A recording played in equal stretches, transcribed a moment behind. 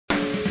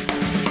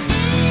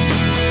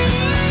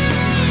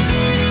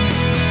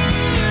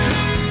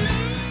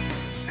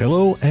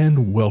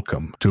and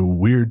welcome to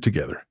Weird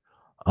Together.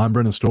 I'm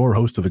Brendan Storr,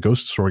 host of the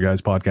Ghost Story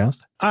Guys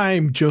podcast.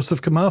 I'm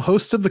Joseph Kamal,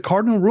 host of The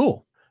Cardinal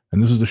Rule.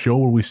 And this is the show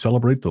where we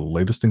celebrate the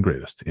latest and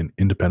greatest in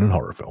independent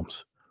horror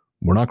films.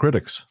 We're not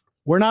critics.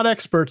 We're not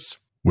experts.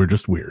 We're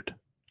just weird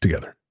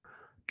together.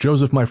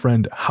 Joseph, my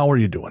friend, how are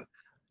you doing?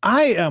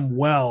 I am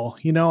well.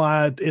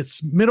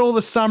 It's middle of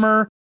the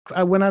summer.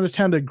 I went out of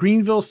town to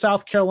Greenville,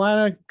 South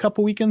Carolina a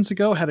couple weekends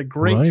ago. Had a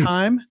great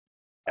time.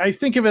 I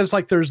think of it as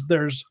like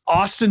there's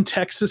Austin,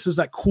 Texas is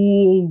that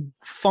cool,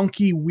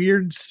 funky,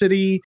 weird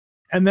city.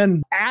 And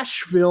then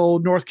Asheville,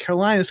 North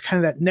Carolina is kind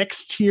of that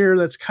next tier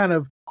that's kind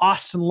of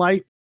Austin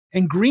light.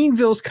 And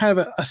Greenville's kind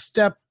of a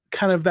step,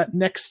 kind of that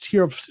next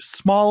tier of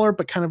smaller,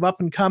 but kind of up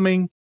and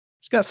coming.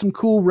 It's got some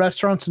cool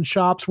restaurants and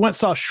shops. Went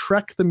saw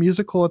Shrek the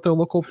musical at their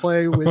local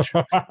play, which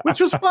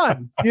was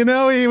fun.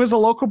 It was a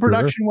local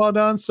production, well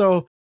done.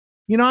 So,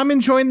 I'm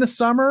enjoying the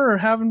summer or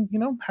having,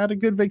 had a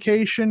good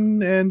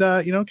vacation and,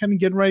 kind of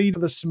getting ready for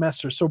the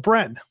semester. So,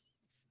 Brent,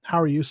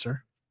 how are you,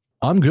 sir?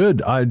 I'm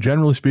good.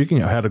 Generally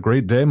speaking, I had a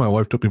great day. My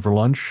wife took me for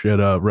lunch at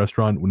a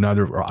restaurant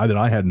that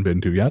I hadn't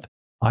been to yet.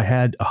 I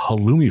had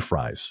halloumi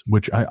fries,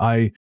 which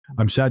I'm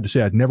sad to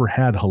say I'd never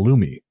had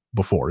halloumi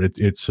before.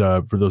 It's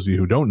for those of you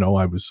who don't know,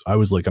 I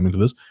was like coming to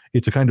this.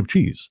 It's a kind of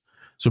cheese.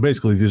 So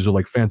basically, these are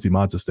like fancy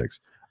matzo sticks.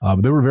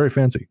 They were very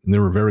fancy and they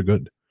were very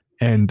good.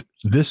 And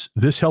this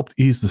helped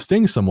ease the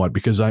sting somewhat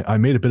because I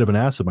made a bit of an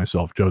ass of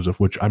myself, Joseph,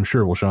 which I'm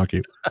sure will shock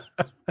you.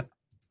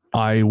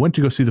 I went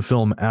to go see the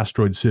film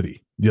Asteroid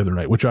City the other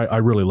night, which I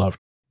really loved.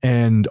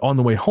 And on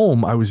the way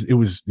home, it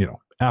was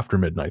after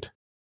midnight.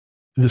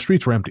 The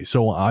streets were empty,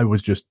 so I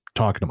was just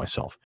talking to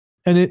myself.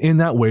 And in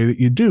that way that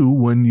you do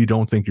when you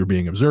don't think you're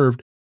being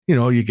observed,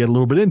 you get a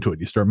little bit into it.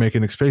 You start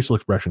making facial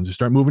expressions. You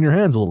start moving your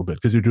hands a little bit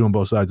because you're doing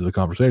both sides of the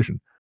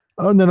conversation.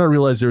 And then I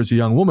realized there was a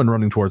young woman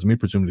running towards me,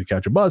 presumably to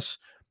catch a bus.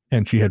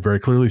 And she had very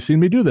clearly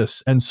seen me do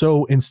this. And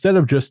so instead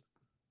of just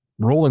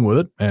rolling with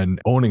it and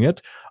owning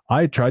it,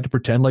 I tried to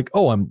pretend like,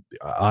 oh,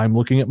 I'm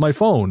looking at my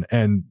phone.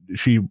 And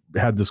she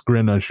had this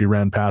grin as she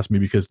ran past me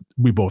because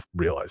we both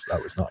realized I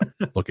was not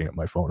looking at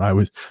my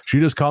phone. She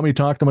just caught me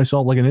talking to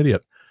myself like an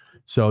idiot.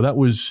 So that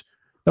was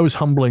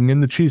humbling.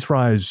 And the cheese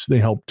fries, they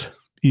helped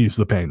ease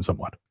the pain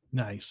somewhat.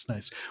 Nice.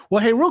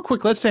 Well, hey, real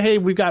quick, let's say, hey,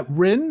 we've got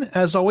Rin,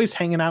 as always,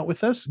 hanging out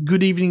with us.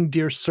 Good evening,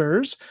 dear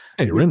sirs.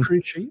 Hey, Rin.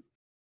 Appreciate it.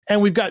 And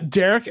we've got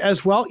Derek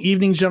as well.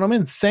 Evening,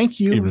 gentlemen. Thank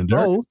you Evening,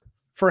 both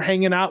for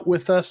hanging out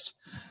with us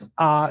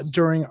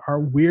during our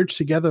Weird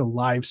Together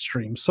live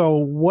stream. So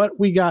what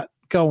we got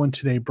going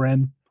today,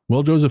 Bren?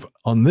 Well, Joseph,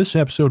 on this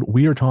episode,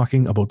 we are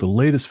talking about the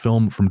latest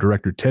film from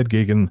director Ted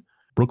Geoghegan,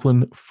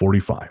 Brooklyn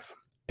 45.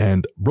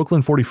 And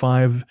Brooklyn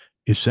 45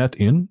 is set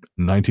in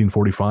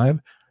 1945,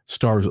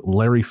 stars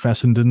Larry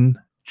Fessenden,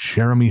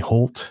 Jeremy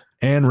Holt,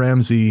 Anne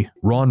Ramsey,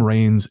 Ron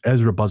Raines,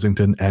 Ezra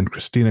Buzzington, and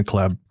Christina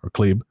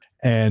Klebe.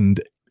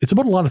 And it's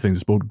about a lot of things.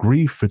 It's about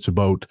grief. It's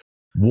about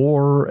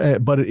war.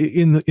 But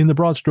in the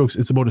broad strokes,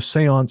 it's about a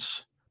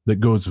seance that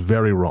goes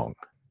very wrong,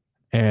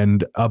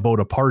 and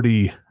about a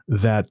party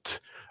that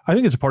I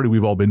think it's a party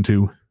we've all been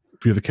to.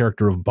 If you're the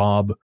character of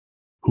Bob,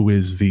 who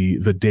is the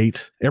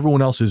date,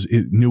 everyone else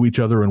knew each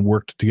other and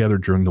worked together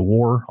during the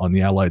war on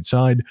the Allied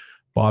side.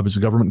 Bob is a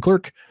government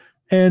clerk.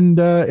 And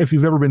if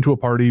you've ever been to a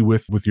party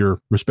with your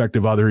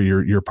respective other,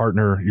 your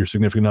partner, your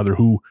significant other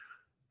who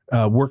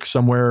work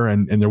somewhere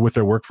and they're with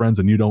their work friends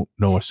and you don't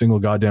know a single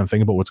goddamn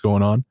thing about what's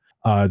going on.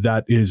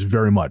 That is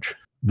very much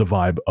the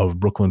vibe of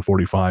Brooklyn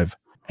 45.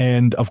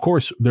 And of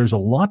course, there's a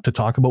lot to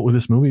talk about with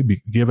this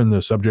movie, given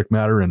the subject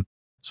matter and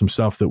some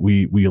stuff that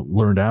we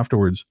learned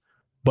afterwards.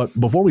 But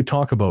before we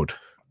talk about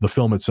the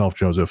film itself,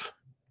 Joseph,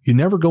 you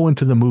never go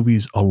into the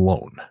movies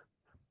alone.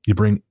 You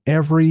bring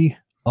every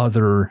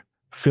other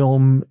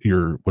film,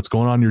 what's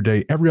going on in your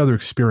day, every other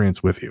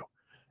experience with you.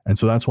 And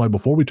so that's why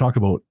before we talk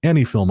about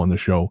any film on the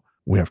show,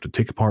 we have to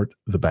take apart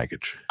the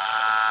baggage.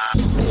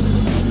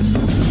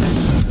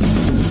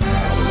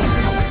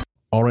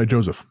 All right,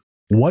 Joseph,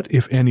 what,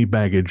 if any,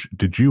 baggage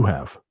did you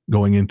have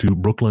going into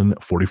Brooklyn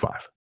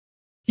 45?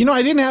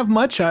 I didn't have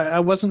much. I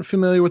wasn't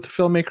familiar with the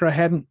filmmaker. I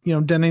hadn't,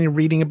 done any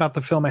reading about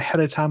the film ahead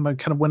of time. I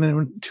kind of went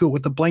into it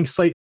with a blank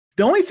slate.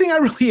 The only thing I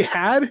really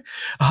had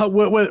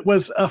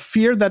was a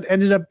fear that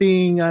ended up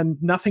being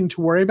nothing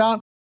to worry about.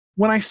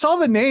 When I saw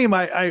the name,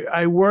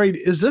 I worried,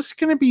 is this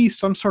going to be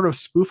some sort of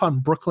spoof on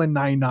Brooklyn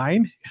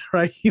Nine-Nine?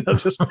 Right?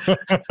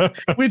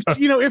 Which,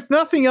 if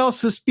nothing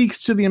else, this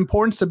speaks to the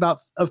importance of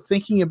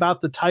thinking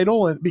about the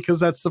title, because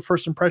that's the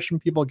first impression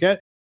people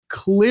get.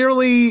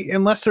 Clearly,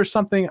 unless there's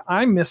something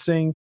I'm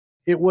missing,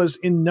 it was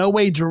in no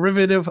way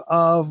derivative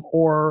of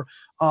or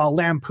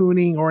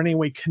lampooning or any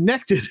way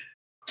connected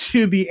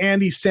to the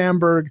Andy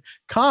Samberg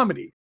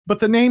comedy. But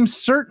the name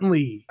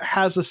certainly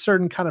has a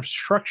certain kind of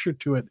structure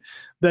to it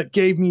that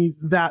gave me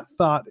that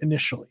thought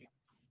initially.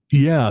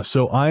 Yeah,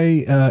 so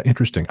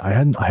interesting. I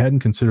hadn't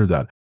considered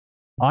that.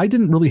 I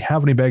didn't really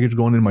have any baggage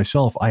going in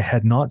myself. I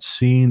had not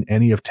seen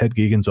any of Ted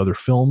Geoghegan's other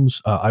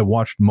films. I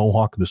watched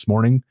Mohawk this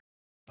morning,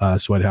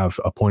 so I'd have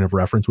a point of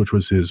reference, which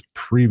was his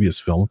previous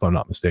film, if I'm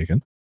not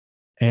mistaken.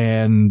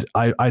 And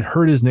I'd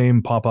heard his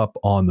name pop up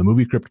on the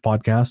Movie Crypt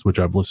podcast, which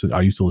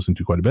I used to listen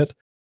to quite a bit,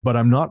 but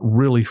I'm not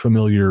really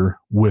familiar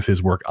with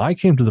his work. I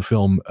came to the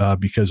film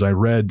because I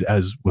read,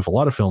 as with a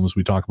lot of films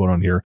we talk about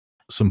on here,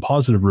 some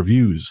positive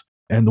reviews.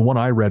 And the one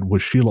I read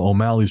was Sheila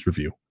O'Malley's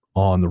review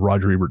on the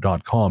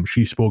RogerEbert.com.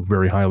 She spoke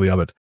very highly of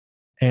it.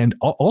 And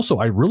also,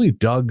 I really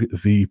dug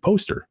the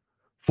poster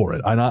for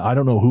it. I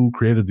don't know who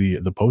created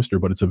the poster,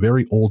 but it's a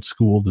very old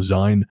school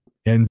design.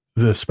 And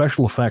the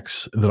special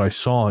effects that I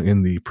saw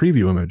in the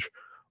preview image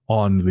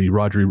on the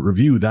Roger Ebert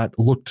review, that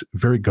looked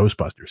very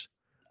Ghostbusters,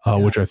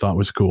 which I thought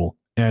was cool.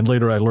 And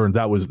later I learned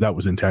that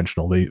was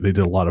intentional. They did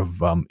a lot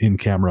of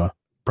in-camera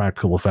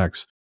practical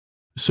effects.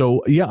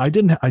 So yeah, I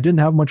didn't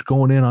have much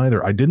going in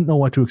either. I didn't know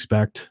what to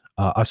expect.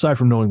 Aside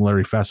from knowing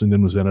Larry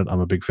Fessenden was in it,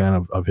 I'm a big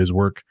fan of his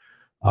work,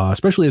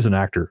 especially as an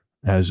actor.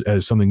 As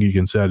something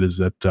Egan said is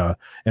that,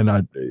 and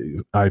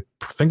I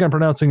think I'm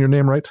pronouncing your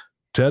name right,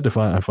 Ted. If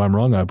I'm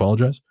wrong, I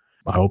apologize.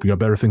 I hope you got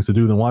better things to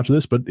do than watch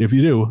this. But if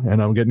you do,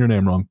 and I'm getting your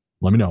name wrong,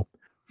 let me know.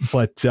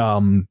 But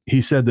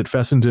he said that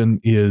Fessenden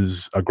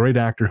is a great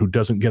actor who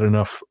doesn't get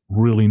enough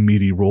really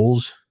meaty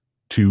roles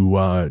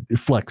to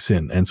flex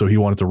in. And so he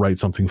wanted to write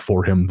something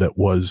for him that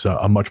was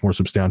a much more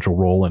substantial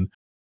role. And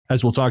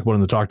as we'll talk about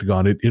in the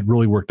Talk-to-Gon, it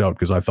really worked out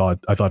because I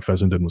thought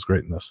Fessenden was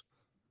great in this.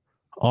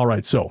 All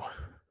right, so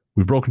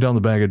we've broken down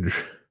the baggage.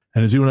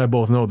 And as you and I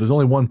both know, there's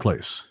only one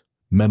place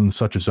men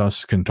such as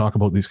us can talk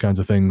about these kinds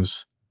of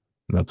things,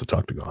 and that's the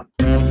Talk-to-Gon.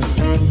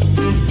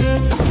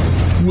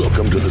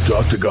 Welcome to the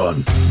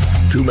Talk-to-Gon.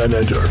 2 men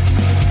enter,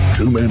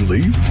 2 men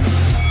leave.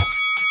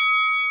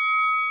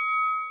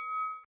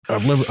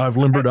 I've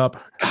limbered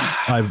up.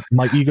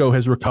 My ego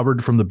has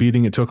recovered from the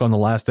beating it took on the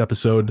last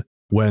episode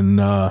when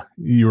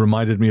you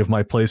reminded me of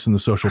my place in the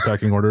social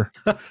pecking order.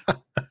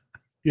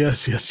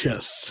 Yes.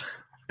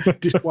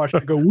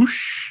 Dishwasher go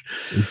whoosh.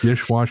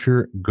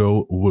 Dishwasher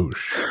go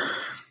whoosh.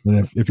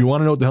 And if you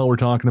want to know what the hell we're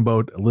talking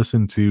about,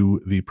 listen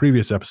to the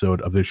previous episode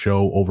of this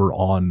show over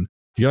on,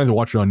 you can either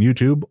watch it on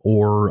YouTube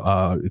or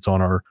it's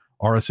on our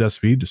RSS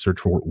feed. To search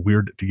for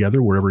Weird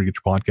Together wherever you get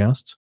your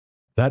podcasts.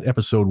 That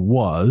episode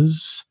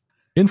was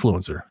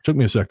Influencer. Took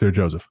me a sec there,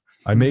 Joseph.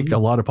 I make a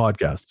lot of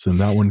podcasts, and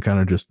that one kind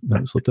of just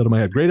slipped out of my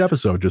head. Great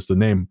episode, just the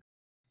name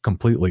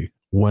completely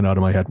went out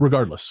of my head.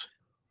 Regardless,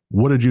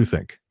 what did you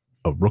think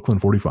of Brooklyn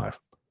 45?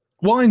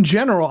 Well, in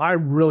general, I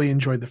really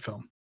enjoyed the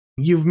film.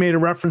 You've made a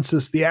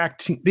references. The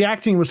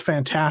acting was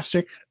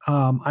fantastic.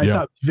 I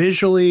thought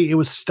visually it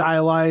was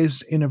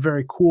stylized in a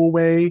very cool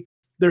way.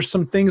 There's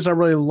some things I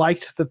really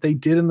liked that they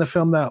did in the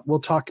film that we'll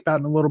talk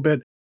about in a little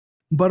bit.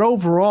 But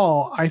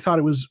overall, I thought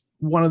it was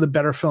one of the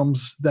better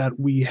films that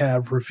we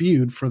have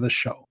reviewed for the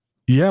show.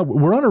 Yeah,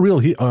 we're on a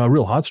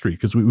real hot streak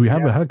because we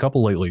have had a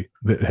couple lately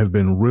that have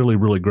been really,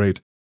 really great.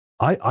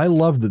 I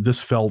love that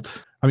this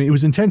felt, I mean, it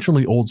was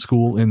intentionally old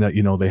school in that,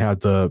 they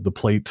had the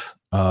plate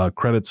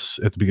credits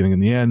at the beginning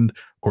and the end.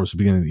 Of course, the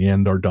beginning and the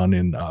end are done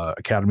in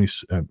Academy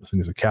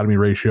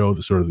ratio,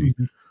 the sort of the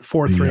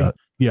 4:3.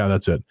 Yeah,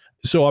 that's it.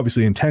 So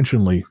obviously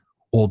intentionally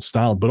old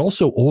style, but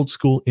also old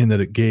school in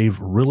that it gave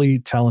really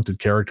talented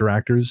character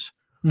actors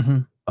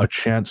a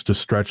chance to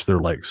stretch their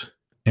legs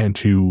and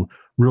to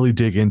really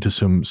dig into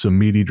some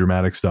meaty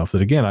dramatic stuff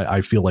that, again,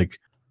 I feel like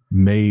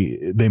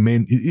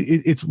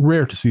it's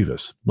rare to see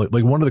this. Like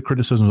one of the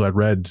criticisms I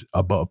read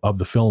of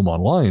the film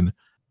online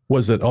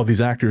was that all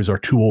these actors are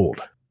too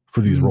old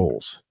for these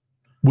roles,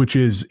 which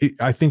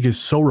I think is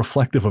so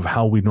reflective of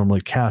how we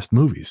normally cast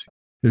movies.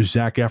 There's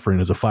Zac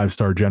Efron as a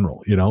 5-star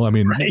general, I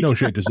mean, right. no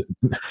shade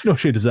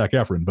to Zac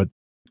Efron, but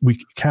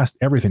we cast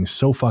everything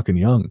so fucking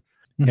young.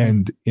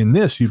 And in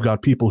this, you've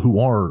got people who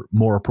are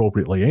more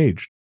appropriately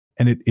aged,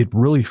 and it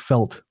really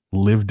felt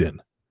lived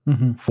in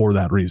for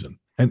that reason.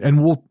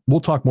 And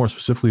we'll talk more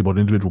specifically about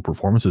individual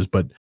performances,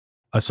 but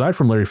aside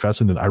from Larry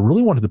Fessenden, I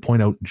really wanted to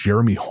point out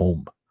Jeremy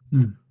Holm,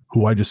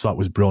 who I just thought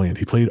was brilliant.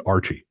 He played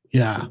Archie.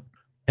 Yeah.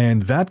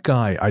 And that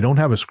guy, I don't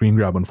have a screen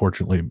grab,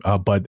 unfortunately,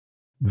 but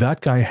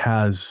that guy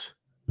has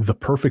the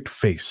perfect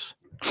face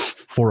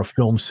for a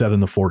film set in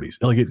the 40s.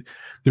 Like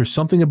there's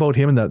something about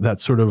him and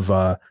that sort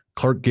of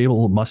Clark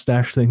Gable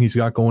mustache thing he's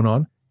got going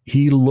on.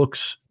 He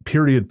looks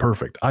period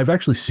perfect. I've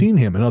actually seen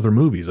him in other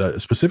movies,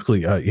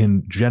 specifically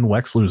in Jen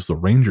Wexler's The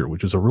Ranger,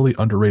 which is a really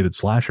underrated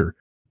slasher.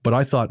 But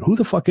I thought, who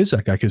the fuck is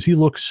that guy? Because he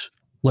looks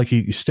like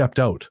he stepped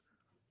out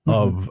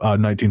of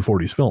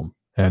 1940s film.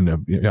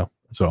 And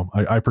so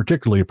I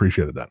particularly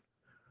appreciated that.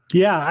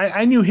 Yeah,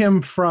 I knew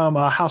him from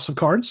House of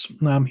Cards.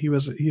 He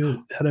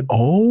had a.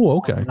 Oh,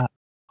 okay.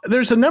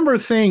 There's a number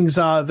of things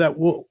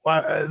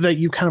that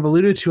you kind of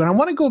alluded to, and I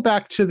want to go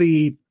back to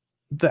the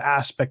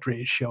aspect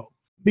ratio,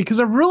 because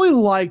I really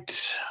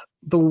liked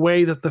the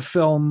way that the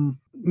film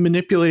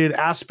manipulated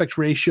aspect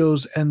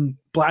ratios and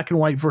black and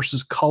white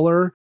versus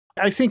color.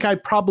 I think I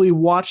probably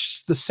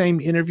watched the same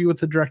interview with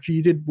the director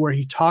you did where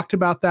he talked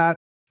about that.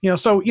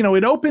 So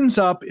it opens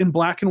up in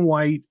black and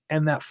white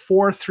and that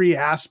 4:3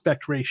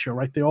 aspect ratio,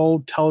 right? The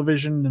old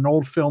television and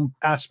old film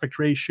aspect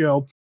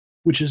ratio,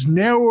 which is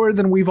narrower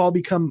than we've all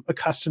become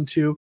accustomed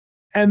to.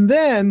 And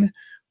then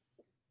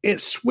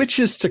it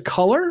switches to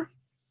color.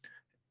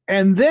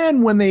 And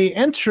then when they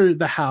enter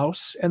the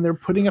house and they're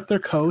putting up their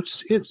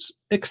coats, it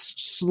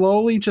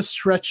slowly just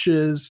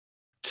stretches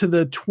to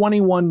the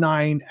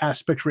 21:9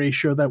 aspect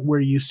ratio that we're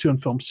used to in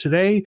films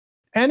today.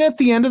 And at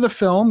the end of the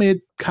film,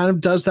 it kind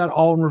of does that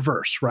all in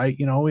reverse, right?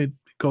 It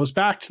goes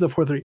back to the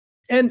 4:3.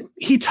 And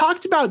he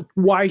talked about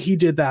why he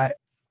did that.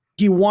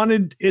 He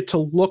wanted it to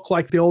look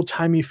like the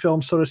old-timey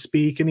film, so to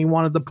speak, and he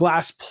wanted the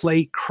glass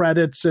plate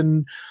credits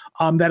and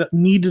that it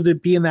needed to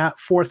be in that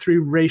 4:3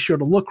 ratio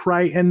to look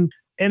right. And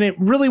it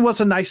really was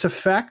a nice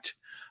effect.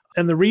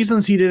 And the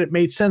reasons he did it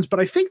made sense. But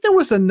I think there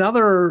was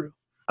another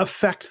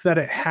effect that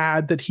it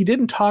had that he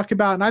didn't talk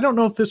about. And I don't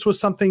know if this was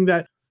something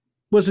that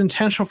was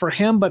intentional for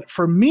him, but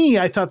for me,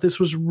 I thought this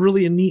was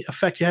really a neat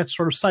effect it had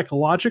sort of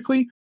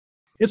psychologically.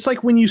 It's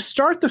like when you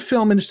start the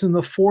film and it's in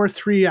the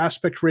 4:3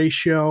 aspect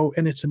ratio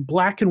and it's in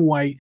black and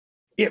white,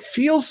 it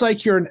feels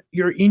like you're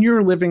in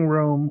your living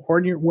room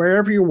or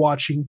wherever you're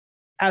watching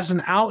as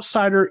an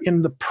outsider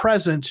in the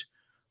present,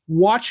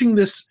 watching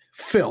this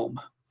film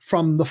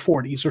from the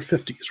 40s or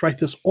 50s, right?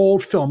 This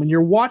old film, and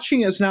you're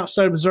watching as an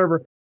outside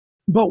observer.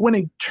 But when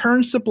it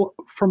turns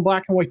from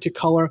black and white to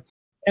color,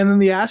 and then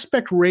the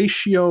aspect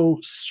ratio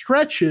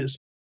stretches,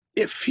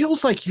 it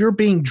feels like you're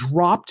being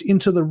dropped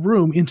into the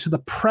room, into the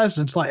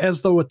present, like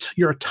as though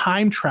you're a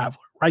time traveler,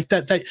 right?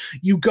 That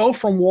you go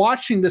from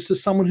watching this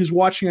as someone who's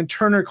watching a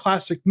Turner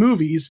Classic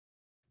Movies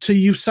to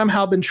you've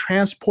somehow been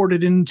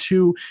transported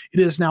into it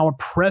is now a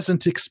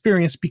present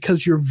experience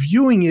because you're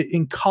viewing it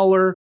in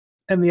color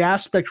and the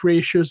aspect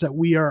ratios that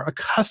we are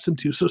accustomed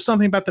to. So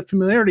something about the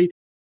familiarity.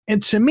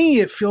 And to me,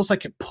 it feels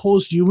like it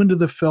pulls you into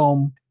the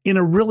film in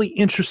a really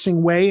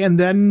interesting way. And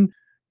then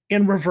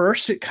in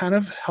reverse, it kind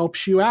of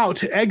helps you out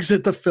to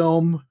exit the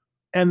film.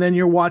 And then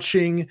you're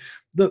watching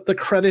the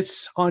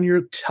credits on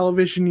your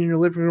television in your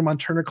living room on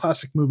Turner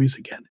Classic Movies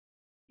again.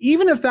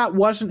 Even if that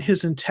wasn't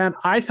his intent,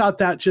 I thought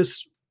that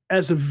just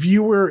as a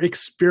viewer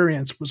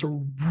experience was a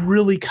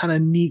really kind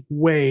of neat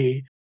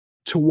way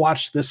to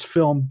watch this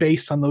film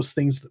based on those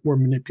things that were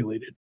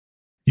manipulated.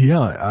 Yeah,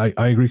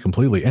 I agree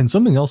completely. And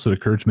something else that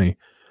occurred to me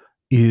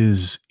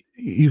is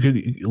you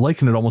could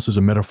liken it almost as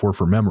a metaphor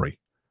for memory.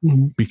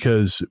 Mm-hmm.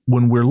 Because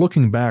when we're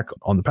looking back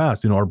on the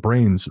past, our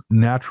brains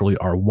naturally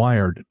are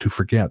wired to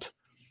forget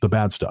the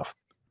bad stuff.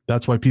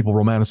 That's why people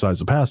romanticize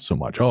the past so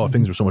much. Oh,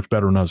 things were so much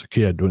better when I was a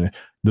kid.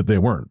 That they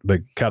weren't. They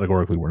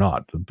categorically were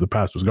not. The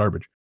past was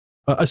garbage.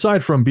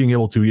 Aside from being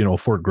able to,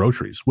 afford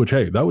groceries, which,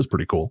 hey, that was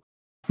pretty cool.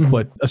 Mm-hmm.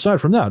 But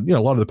aside from that, a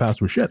lot of the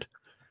past was shit.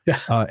 Yeah.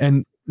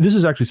 And this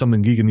is actually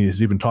something Gigan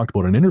has even talked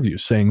about in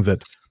interviews, saying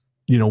that,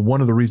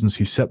 one of the reasons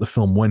he set the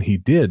film when he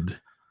did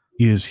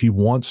is he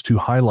wants to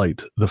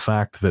highlight the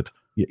fact that,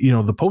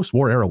 the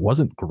post-war era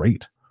wasn't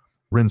great.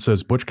 Wren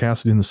says Butch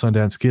Cassidy and the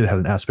Sundance Kid had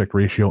an aspect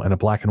ratio and a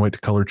black and white to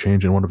color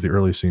change in one of the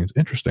early scenes.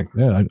 Interesting.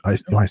 Yeah,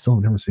 I still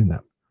have never seen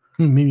that.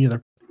 Me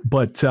neither.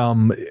 But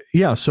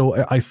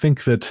so I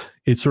think that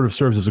it sort of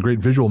serves as a great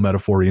visual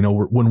metaphor.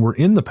 When we're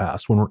in the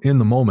past, when we're in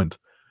the moment,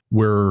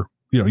 where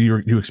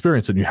you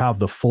experience it, and you have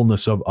the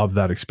fullness of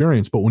that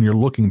experience. But when you're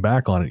looking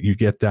back on it, you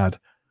get that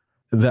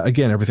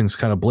again, everything's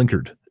kind of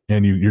blinkered,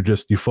 and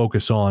you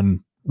focus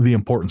on the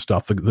important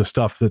stuff, the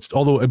stuff that's,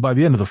 although by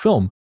the end of the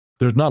film,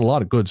 there's not a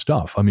lot of good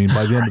stuff. I mean,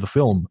 by the end of the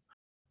film,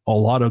 a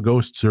lot of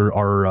ghosts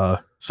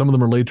are some of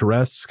them are laid to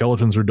rest.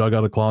 Skeletons are dug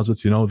out of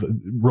closets. The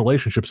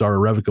relationships are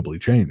irrevocably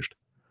changed.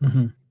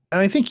 Mm-hmm.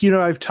 And I think,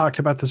 I've talked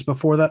about this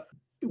before, that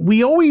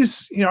we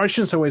always, I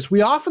shouldn't say always,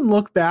 we often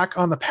look back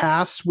on the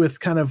past with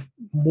kind of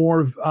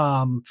more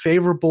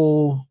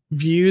favorable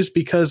views,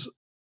 because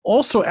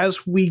also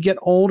as we get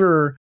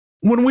older,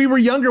 when we were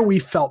younger, we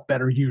felt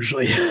better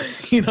usually.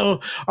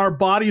 Our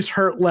bodies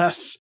hurt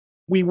less.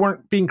 We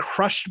weren't being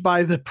crushed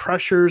by the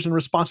pressures and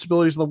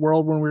responsibilities of the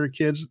world when we were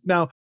kids.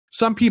 Now,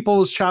 some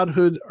people's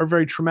childhood are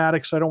very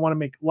traumatic, so I don't want to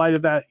make light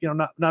of that.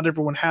 Not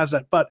everyone has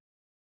that. But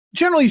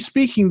generally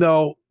speaking,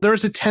 though,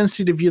 there's a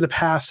tendency to view the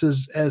past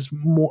as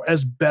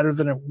better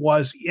than it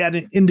was at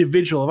an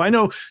individual. I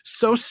know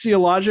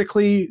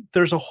sociologically,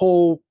 there's a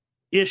whole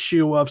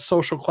issue of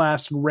social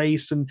class and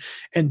race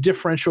and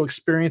differential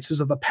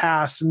experiences of the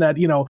past, and that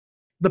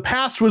the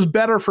past was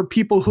better for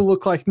people who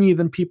look like me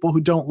than people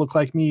who don't look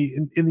like me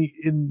in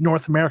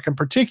North America in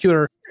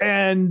particular.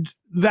 And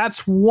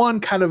that's one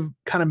kind of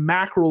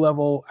macro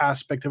level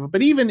aspect of it.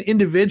 But even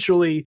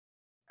individually,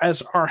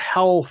 as our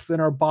health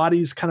and our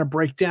bodies kind of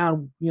break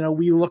down,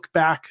 we look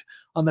back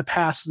on the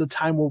past as the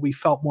time where we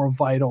felt more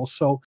vital.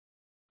 So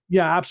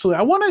yeah,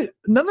 absolutely.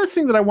 Another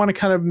thing that I want to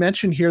kind of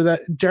mention here,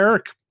 that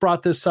Derek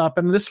brought this up,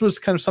 and this was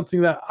kind of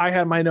something that I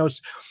had in my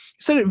notes.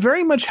 He said it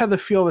very much had the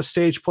feel of a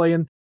stage play.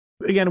 And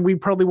again, we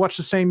probably watched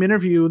the same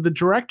interview. The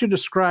director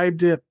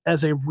described it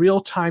as a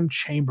real-time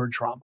chamber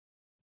drama.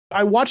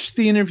 I watched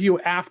the interview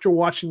after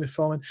watching the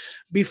film, and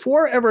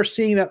before ever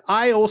seeing that,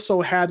 I also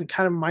had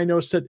kind of my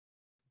notes that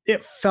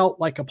it felt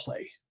like a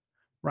play,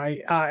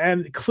 right?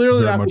 And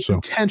clearly that was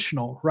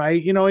intentional,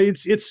 right?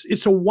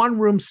 It's a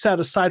one-room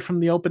set aside from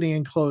the opening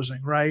and closing,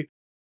 right?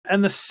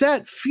 And the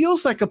set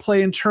feels like a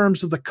play in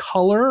terms of the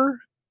color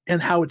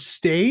and how it's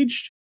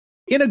staged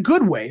in a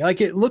good way.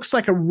 Like it looks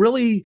like a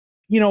really,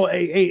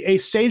 a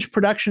stage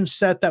production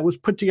set that was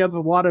put together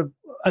with a lot of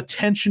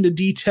attention to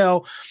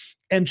detail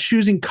and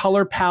choosing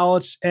color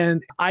palettes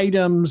and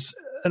items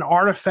and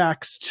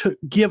artifacts to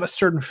give a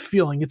certain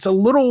feeling. It's a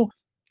little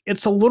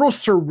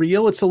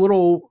surreal. It's a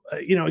little,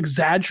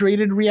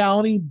 exaggerated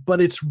reality, but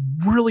it's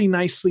really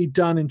nicely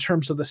done in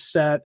terms of the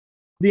set.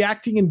 The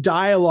acting and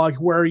dialogue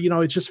where,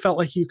 it just felt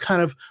like you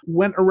kind of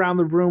went around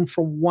the room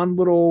from one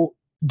little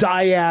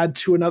dyad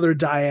to another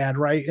dyad,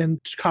 right? And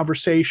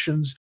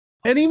conversations.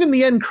 And even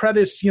the end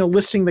credits,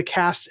 listing the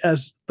cast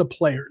as the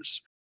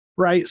players,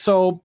 right?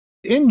 So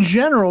in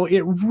general,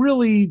 it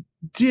really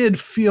did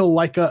feel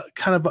like a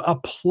kind of a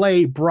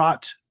play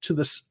brought to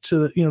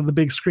the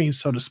big screen,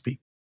 so to speak.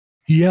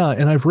 Yeah,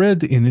 and I've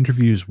read in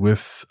interviews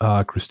with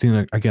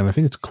Christina, again, I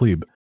think it's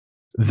Klebe,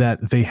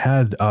 that they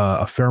had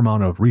a fair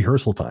amount of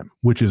rehearsal time,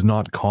 which is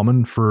not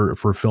common for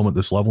a film at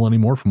this level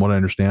anymore. From what I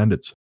understand,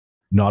 it's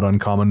not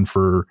uncommon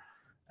for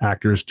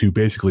actors to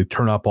basically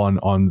turn up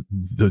on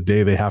the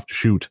day they have to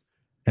shoot,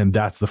 and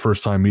that's the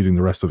first time meeting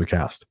the rest of the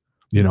cast.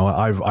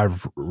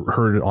 I've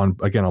heard on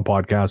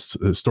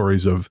podcasts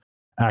stories of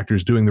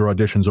actors doing their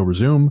auditions over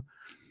Zoom,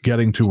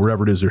 getting to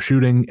wherever it is they're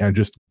shooting, and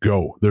just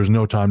go. There's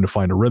no time to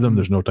find a rhythm.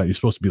 There's no time. You're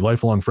supposed to be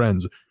lifelong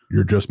friends.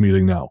 You're just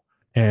meeting now.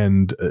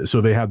 And so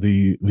they have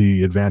the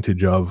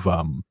advantage of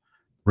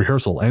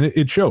rehearsal. And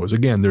it shows.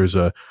 Again, there's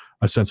a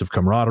sense of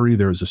camaraderie.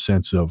 There's a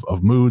sense of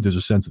mood. There's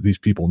a sense that these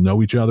people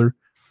know each other.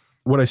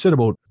 What I said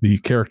about the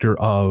character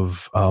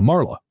of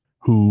Marla,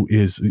 who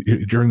is,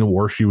 during the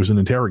war, she was an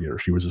interrogator.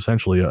 She was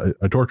essentially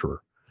a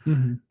torturer.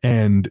 Mm-hmm.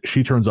 And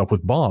she turns up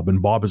with Bob,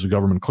 and Bob is a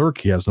government clerk.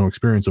 He has no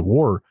experience of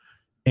war.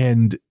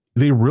 And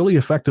they really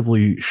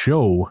effectively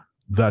show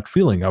that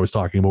feeling I was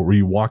talking about, where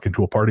you walk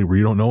into a party where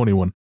you don't know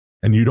anyone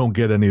and you don't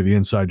get any of the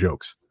inside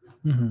jokes.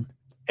 Mm-hmm.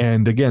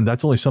 And again,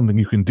 that's only something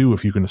you can do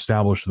if you can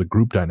establish the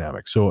group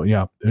dynamic. So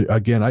yeah,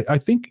 again, I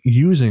think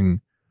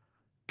using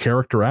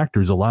character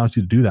actors allows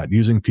you to do that,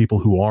 using people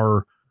who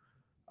are,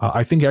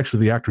 I think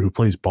actually the actor who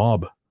plays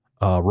Bob,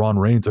 Ron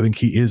Rains, I think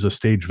he is a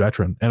stage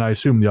veteran, and I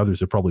assume the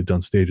others have probably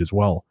done stage as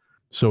well.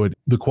 So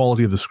the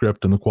quality of the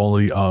script and the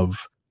quality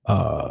of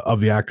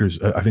the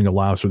actors, I think,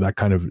 allows for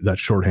that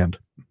shorthand.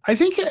 I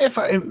think, if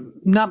I'm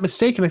not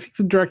mistaken, I think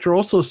the director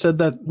also said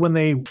that when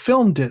they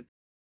filmed it,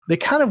 they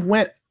kind of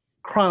went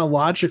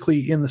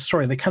chronologically in the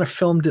story. They kind of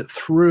filmed it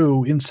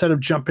through instead of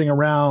jumping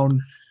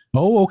around.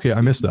 Oh, okay. I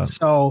missed that.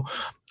 So,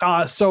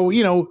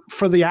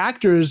 for the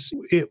actors,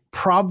 it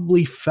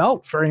probably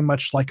felt very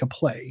much like a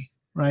play,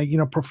 right?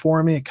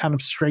 Performing it kind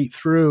of straight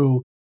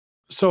through.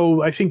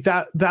 So I think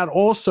that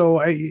also,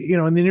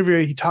 in the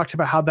interview, he talked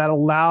about how that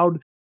allowed,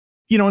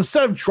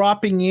 instead of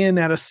dropping in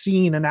at a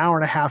scene an hour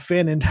and a half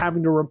in and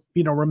having to,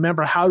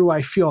 remember, how do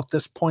I feel at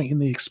this point in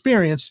the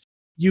experience,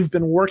 you've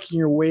been working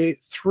your way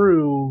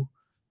through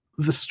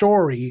the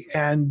story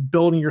and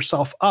building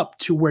yourself up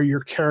to where your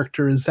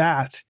character is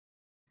at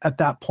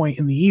that point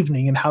in the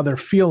evening and how they're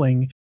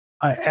feeling.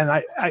 And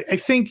I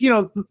think,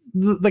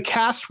 the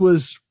cast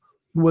was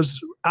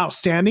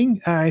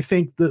outstanding. And I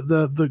think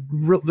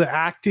the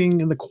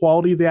acting and the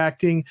quality of the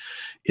acting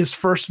is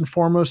first and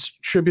foremost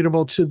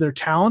attributable to their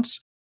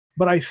talents.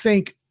 But I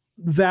think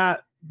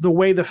that the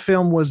way the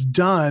film was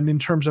done in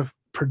terms of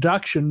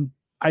production,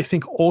 I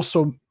think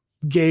also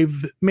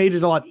made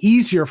it a lot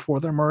easier for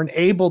them, or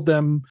enabled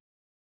them,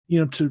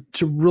 to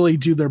really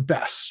do their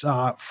best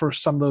for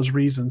some of those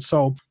reasons.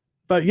 So,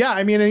 but yeah,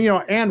 I mean,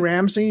 Anne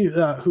Ramsey,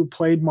 who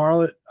played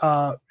Marla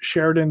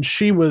Sheridan,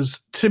 she was,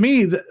 to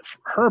me,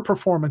 her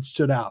performance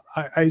stood out.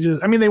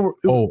 They were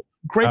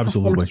great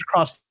performances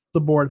across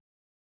the board,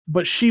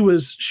 but she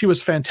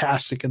was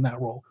fantastic in that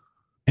role.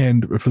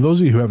 And for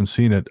those of you who haven't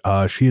seen it,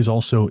 she is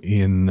also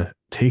in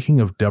Taking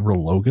of Deborah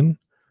Logan.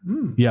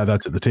 Yeah,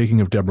 that's it. The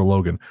Taking of Deborah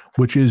Logan,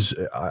 which is,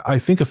 I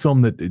think, a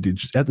film that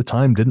at the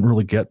time didn't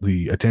really get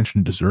the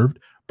attention it deserved,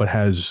 but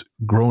has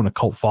grown a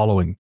cult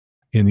following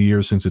in the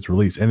years since its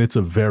release. And it's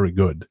a very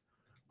good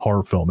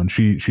horror film. And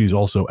she's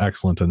also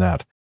excellent in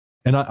that.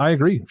 And I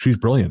agree. She's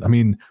brilliant. I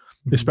mean,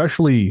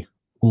 especially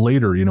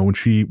later, when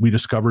we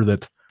discover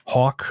that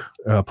Hawk,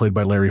 played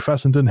by Larry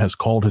Fessenden, has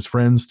called his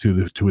friends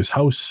to his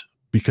house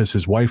because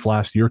his wife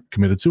last year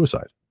committed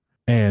suicide.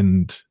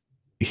 And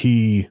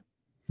he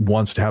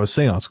wants to have a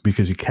seance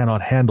because he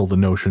cannot handle the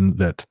notion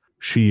that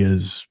she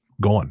is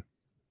gone.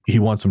 He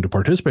wants them to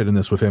participate in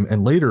this with him.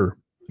 And later,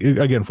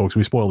 again, folks,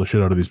 we spoil the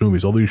shit out of these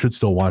movies, although you should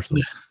still watch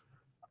them.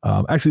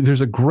 Actually,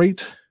 there's a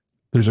great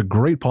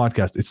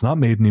podcast. It's not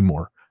made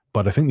anymore,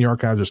 but I think the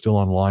archives are still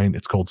online.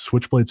 It's called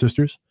Switchblade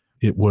Sisters.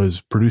 It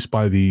was produced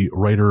by the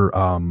writer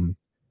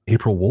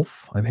April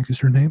Wolf, I think is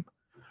her name.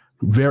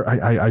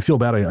 I feel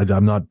bad.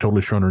 I'm not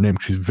totally sure on her name.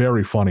 She's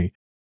very funny,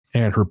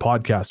 and her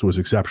podcast was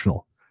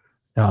exceptional.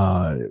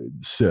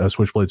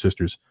 Switchblade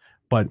Sisters.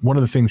 But one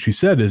of the things she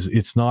said is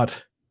it's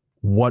not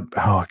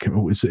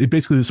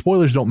basically the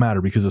spoilers don't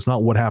matter because it's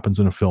not what happens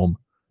in a film.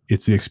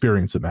 It's the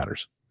experience that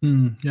matters.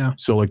 Yeah.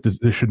 So like this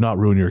should not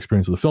ruin your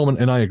experience of the film.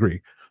 And I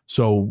agree.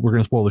 So we're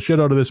going to spoil the shit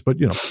out of this, but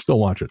still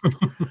watch it.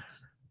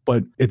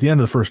 But at the end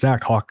of the first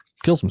act, Hawk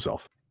kills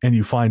himself. And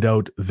you find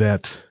out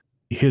that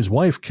his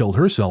wife killed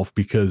herself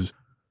because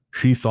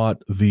she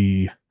thought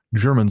the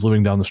Germans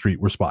living down the street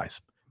were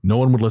spies. No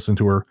one would listen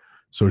to her,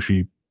 so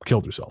she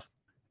killed herself.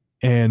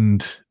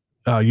 And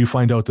you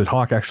find out that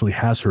Hawk actually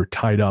has her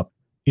tied up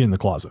in the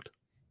closet,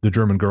 the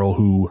German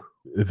girl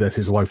that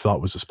his wife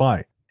thought was a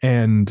spy.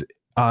 And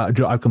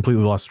I've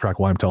completely lost track of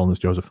why I'm telling this,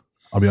 Joseph.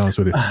 I'll be honest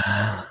with you.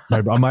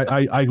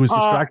 I was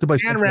distracted by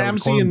Anne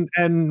Ramsey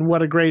and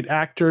what a great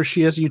actor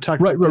she is. You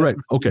talked about right.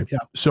 Okay. Yeah.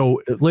 So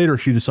later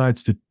she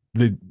decides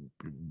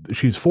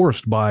she's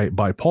forced by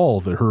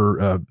Paul,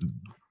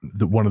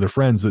 one of their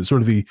friends, that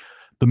sort of the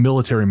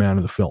military man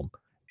of the film.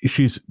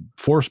 She's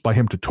forced by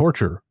him to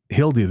torture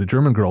Hildy, the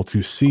German girl,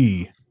 to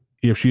see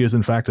if she is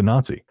in fact a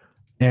Nazi.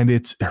 And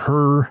it's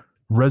her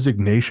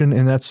resignation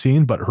in that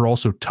scene, but her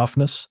also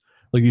toughness.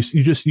 Like you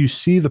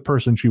see the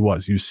person she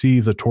was. You see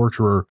the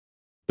torturer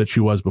that she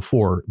was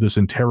before, this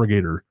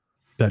interrogator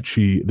that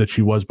she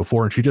was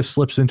before, and she just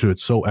slips into it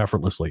so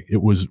effortlessly.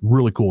 It was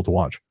really cool to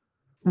watch.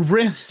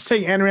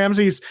 Saying Anne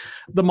Ramsey's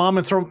the mom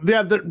and throw.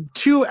 Yeah, the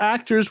two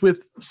actors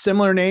with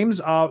similar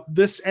names.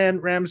 This Anne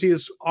Ramsey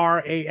is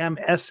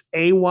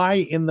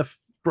Ramsay in the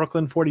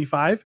Brooklyn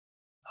 45.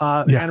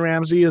 Anne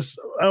Ramsey is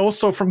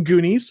also from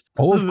Goonies.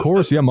 Oh, of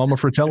course, yeah, Mama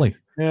Fratelli.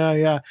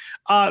 Yeah.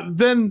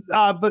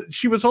 But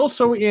she was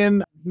also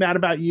in Mad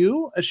About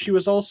You. She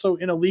was also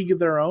in A League of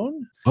Their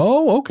Own.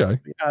 Oh, okay.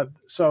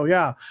 So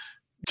yeah.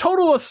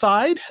 Total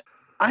aside,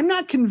 I'm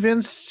not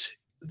convinced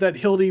that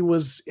Hildy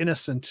was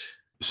innocent.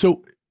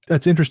 So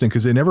that's interesting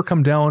because they never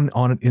come down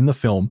on it in the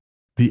film.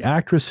 The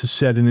actress has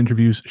said in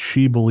interviews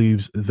she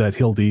believes that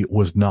Hildy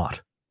was not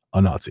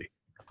a Nazi.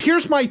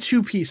 Here's my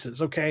two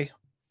pieces, okay?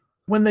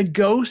 When the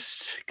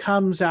ghost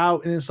comes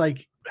out and it's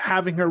like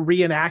having her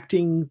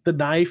reenacting the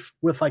knife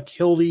with like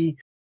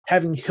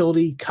having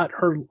Hildy cut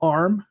her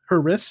arm,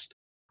 her wrist.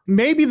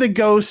 Maybe the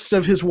ghost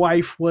of his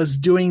wife was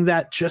doing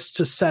that just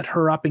to set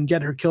her up and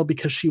get her killed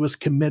because she was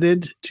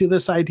committed to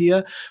this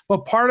idea.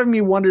 But part of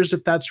me wonders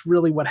if that's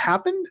really what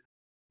happened.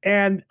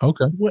 And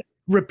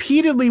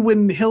repeatedly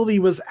when Hildy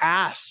was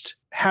asked,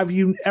 have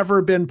you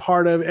ever been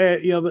part of,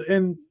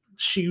 and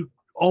she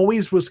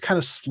always was kind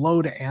of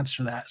slow to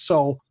answer that.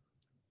 So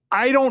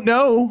I don't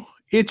know.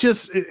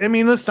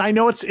 Listen, I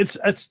know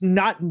it's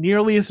not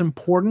nearly as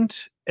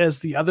important as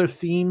the other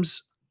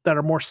themes that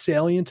are more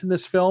salient in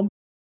this film.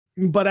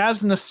 But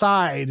as an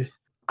aside,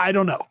 I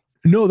don't know.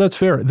 No, that's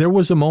fair. There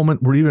was a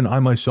moment where even I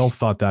myself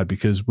thought that,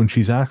 because when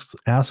she's asked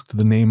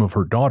the name of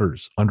her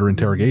daughters under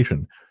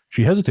interrogation,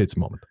 she hesitates a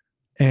moment.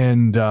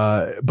 And,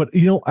 but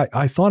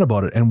I thought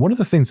about it. And one of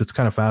the things that's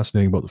kind of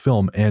fascinating about the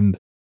film, and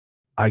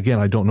again,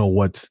 I don't know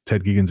what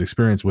Ted Geoghegan's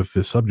experience with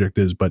this subject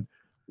is, but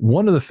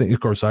one of the things,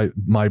 of course,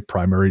 my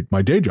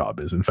day job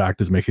is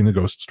making the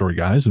Ghost Story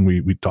Guys, and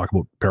we talk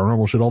about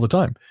paranormal shit all the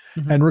time.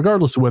 Mm-hmm. And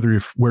regardless of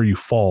where you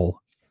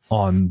fall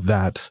on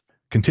that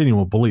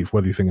continuum of belief,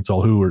 whether you think it's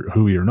all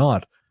hooey or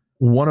not,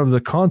 one of the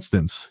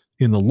constants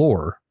in the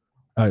lore,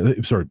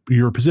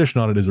 your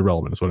position on it is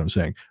irrelevant, is what I'm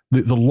saying.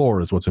 The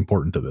lore is what's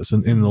important to this.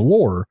 And in the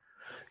lore,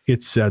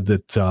 it's said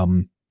that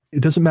it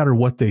doesn't matter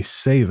what they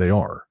say they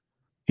are.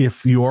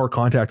 If you are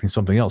contacting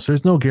something else,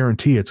 there's no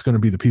guarantee it's going to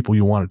be the people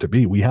you want it to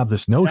be. We have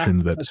this notion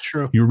that that's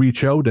true. You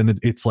reach out and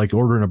it's like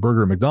ordering a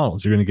burger at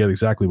McDonald's. You're going to get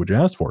exactly what you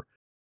asked for.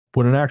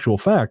 But in actual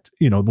fact,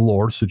 the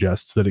lore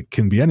suggests that it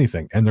can be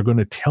anything, and they're going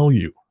to tell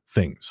you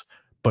things,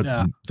 but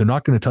they're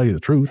not going to tell you the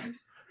truth.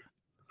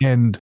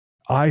 And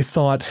I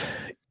thought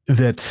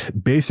that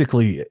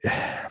basically,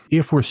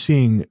 if we're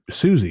seeing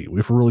Susie,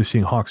 if we're really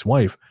seeing Hawk's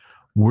wife,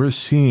 we're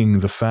seeing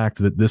the fact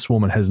that this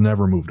woman has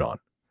never moved on.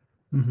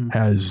 Mm-hmm.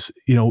 Has,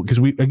 because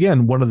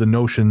one of the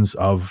notions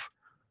of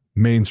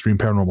mainstream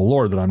paranormal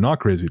lore that I'm not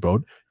crazy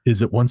about is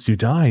that once you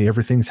die,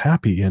 everything's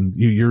happy and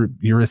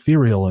you're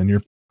ethereal,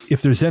 and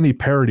if there's any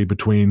parity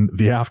between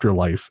the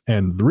afterlife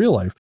and the real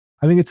life,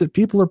 I think it's that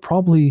people are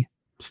probably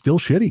still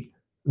shitty.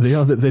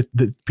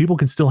 That people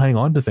can still hang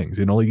on to things.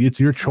 It's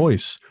your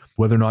choice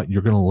whether or not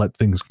you're going to let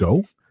things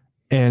go.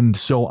 And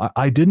so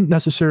I didn't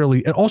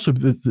necessarily, and also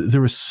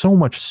there was so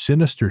much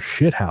sinister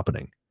shit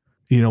happening.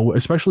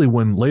 Especially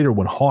when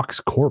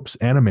Hawk's corpse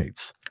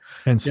animates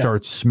and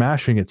starts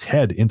smashing its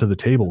head into the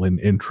table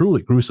in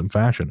truly gruesome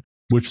fashion,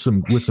 with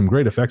some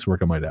great effects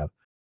work, I might add.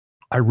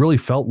 I really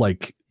felt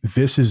like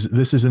this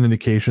is an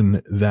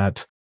indication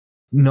that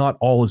not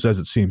all is as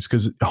it seems,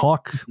 because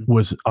Hawk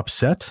was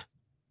upset,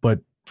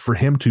 but for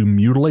him to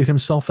mutilate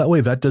himself that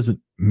way, that doesn't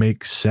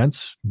make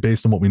sense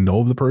based on what we know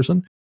of the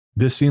person.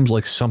 This seems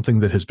like something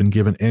that has been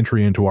given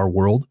entry into our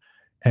world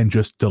and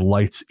just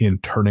delights in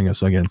turning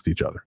us against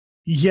each other.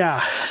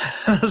 Yeah.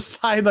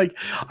 Aside,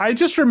 I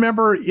just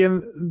remember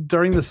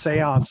during the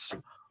seance,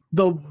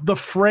 the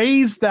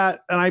phrase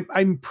that, and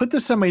I put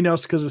this in my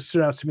notes because it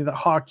stood out to me, that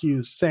Hawk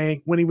used,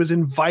 saying when he was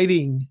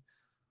inviting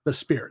the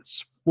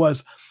spirits,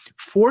 was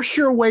force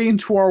your way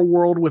into our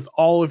world with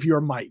all of your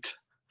might.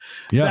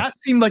 Yeah. That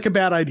seemed like a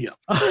bad idea.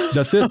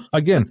 That's it.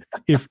 Again,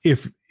 if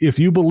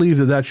you believe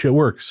that shit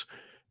works,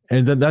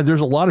 and that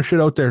there's a lot of shit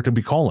out there to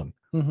be calling.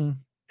 Mm-hmm.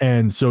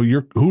 And so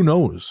who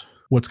knows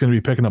what's going to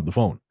be picking up the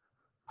phone.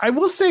 I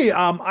will say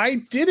I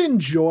did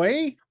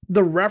enjoy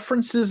the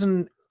references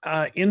and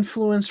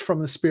influence from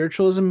the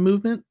spiritualism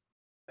movement.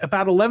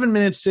 About 11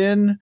 minutes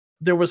in,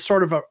 there was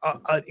sort of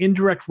an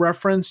indirect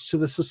reference to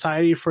the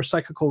Society for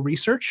Psychical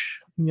Research.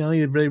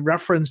 They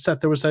referenced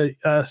that there was a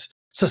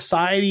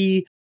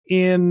society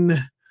in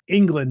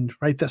England,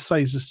 right, that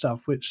studies this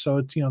stuff, so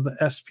it's, the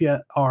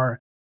SPR.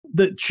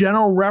 The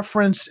general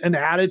reference and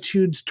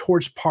attitudes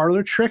towards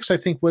parlor tricks, I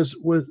think, was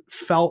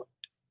felt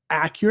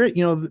accurate,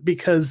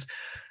 because,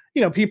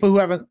 people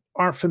who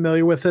aren't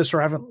familiar with this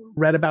or haven't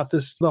read about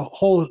this, the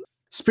whole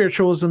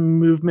spiritualism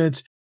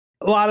movement,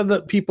 a lot of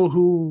the people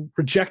who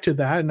rejected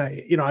that, and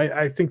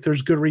I think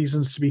there's good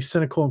reasons to be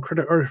cynical and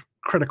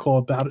critical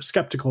about it.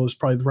 Skeptical is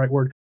probably the right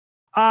word.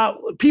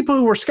 People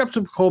who were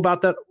skeptical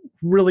about that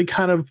really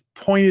kind of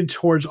pointed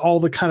towards all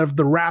the kind of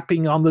the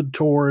wrapping on the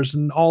doors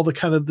and all the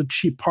kind of the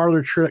cheap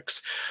parlor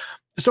tricks.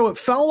 So it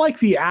felt like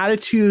the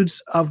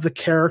attitudes of the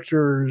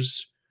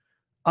characters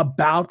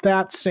about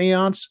that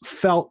seance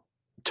felt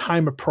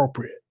time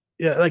appropriate.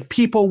 Yeah, like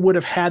people would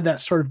have had that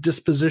sort of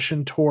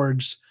disposition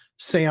towards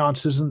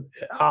seances and,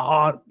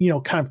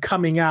 kind of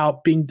coming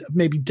out, being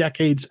maybe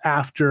decades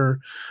after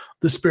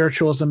the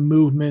spiritualism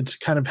movement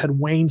kind of had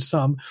waned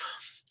some.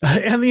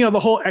 And, the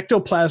whole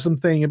ectoplasm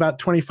thing about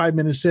 25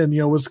 minutes in,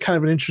 was kind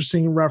of an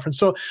interesting reference.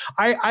 So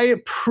I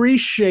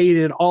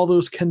appreciated all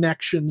those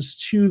connections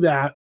to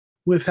that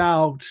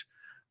without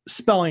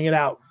spelling it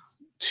out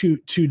too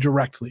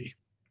directly.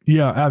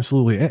 Yeah,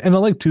 absolutely. And I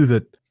like, too,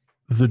 that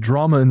the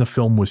drama in the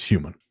film was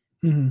human.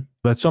 Mm-hmm.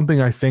 That's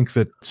something I think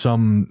that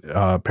some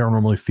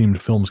paranormally themed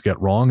films get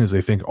wrong, is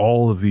they think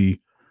all of the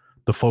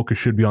focus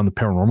should be on the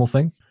paranormal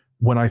thing,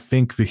 when I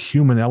think the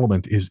human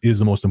element is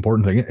the most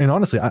important thing. And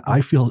honestly,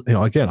 I feel,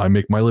 again, I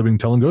make my living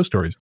telling ghost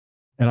stories,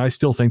 and I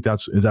still think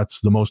that's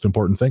the most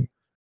important thing.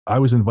 I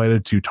was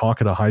invited to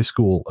talk at a high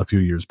school a few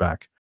years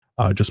back,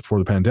 just before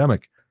the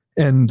pandemic.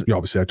 And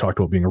obviously I talked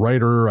about being a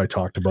writer. I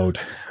talked about,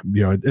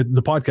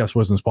 the podcast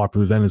wasn't as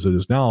popular then as it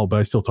is now, but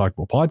I still talked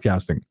about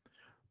podcasting.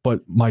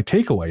 But my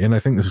takeaway, and I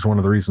think this is one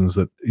of the reasons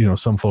that,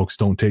 some folks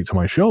don't take to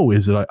my show,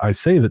 is that I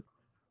say that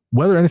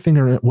whether or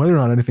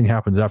not anything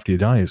happens after you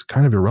die is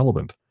kind of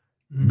irrelevant.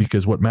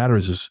 Because what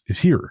matters is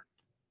here,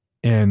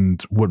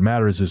 and what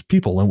matters is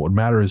people, and what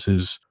matters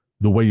is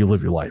the way you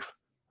live your life.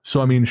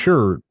 So, I mean,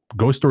 sure,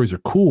 ghost stories are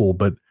cool,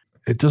 but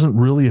it doesn't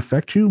really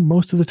affect you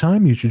most of the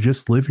time. You should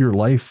just live your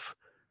life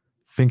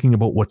thinking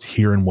about what's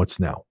here and what's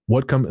now.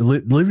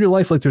 Live your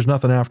life like there's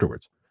nothing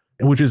afterwards,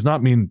 which does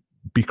not mean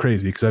be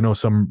crazy, because I know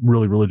some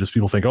really religious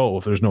people think, oh,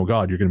 if there's no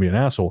God, you're going to be an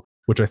asshole,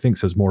 which I think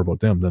says more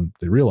about them than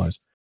they realize.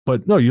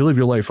 But no, you live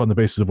your life on the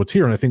basis of what's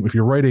here. And I think if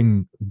you're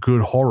writing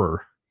good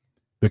horror,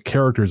 the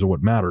characters are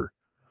what matter.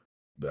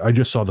 I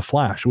just saw The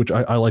Flash, which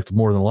I liked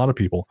more than a lot of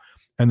people.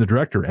 And the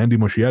director, Andy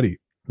Muschietti,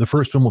 the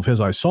first film of his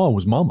I saw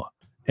was Mama.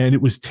 And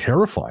it was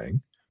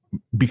terrifying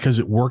because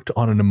it worked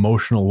on an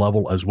emotional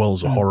level as well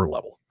as a horror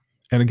level.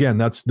 And again,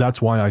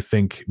 that's why I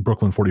think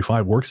Brooklyn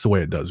 45 works the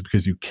way it does,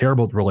 because you care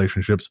about the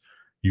relationships,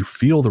 you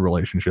feel the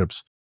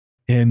relationships,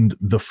 and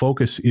the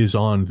focus is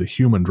on the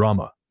human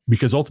drama,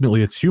 because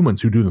ultimately it's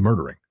humans who do the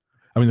murdering.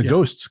 I mean, the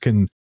ghosts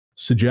can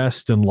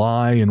suggest and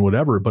lie and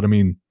whatever, but I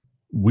mean,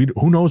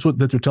 who knows that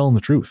they're telling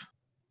the truth?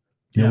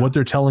 You know, what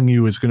they're telling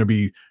you is going to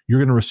be, you're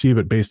going to receive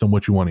it based on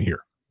what you want to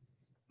hear.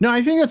 No,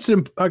 I think that's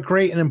a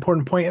great and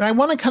important point. And I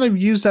want to kind of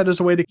use that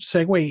as a way to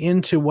segue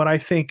into what I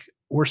think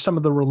were some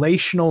of the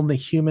relational and the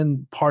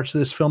human parts of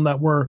this film that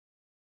were,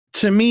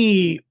 to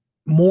me,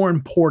 more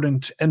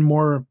important and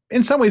more,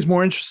 in some ways,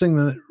 more interesting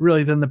than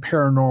the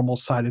paranormal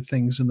side of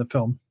things in the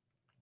film.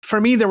 For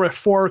me, there were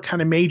 4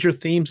 kind of major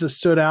themes that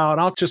stood out.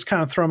 I'll just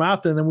kind of throw them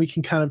out there, and then we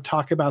can kind of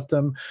talk about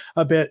them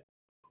a bit.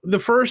 The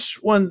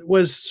first one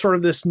was sort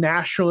of this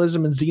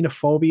nationalism and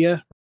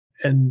xenophobia,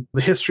 and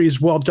the history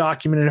is well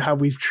documented, how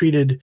we've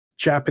treated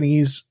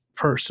Japanese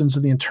persons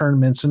in the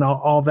internments and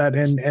all that,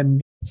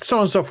 and so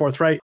on and so forth,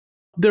 right?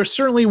 There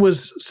certainly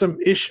was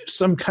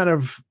some kind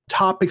of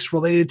topics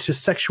related to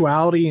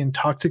sexuality and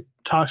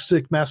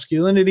toxic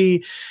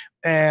masculinity,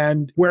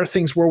 and where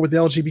things were with the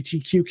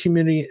LGBTQ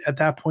community at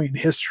that point in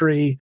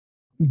history,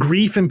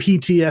 grief and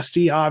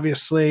PTSD,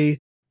 obviously.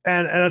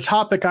 And a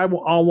topic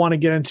I'll want to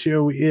get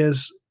into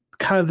is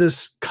kind of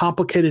this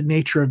complicated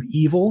nature of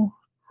evil,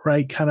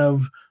 right? Kind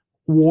of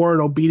war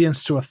and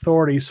obedience to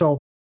authority. So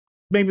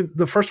maybe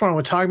the first one I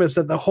want to talk about is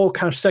that the whole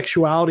kind of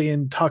sexuality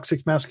and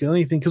toxic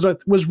masculinity thing, because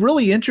what was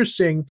really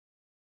interesting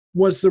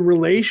was the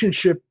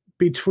relationship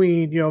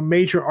between,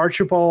 Major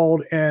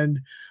Archibald and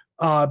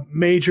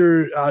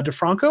Major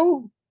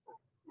DeFranco,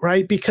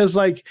 right? Because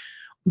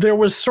there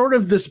was sort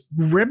of this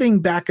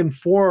ribbing back and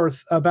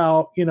forth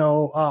about,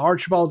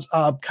 Archibald's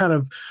kind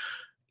of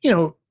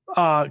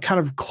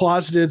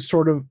closeted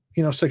sort of,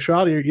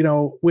 sexuality,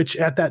 which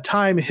at that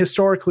time,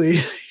 historically,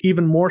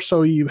 even more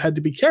so, you had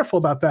to be careful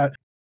about that.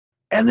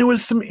 And there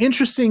was some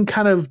interesting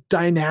kind of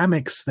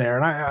dynamics there.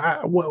 And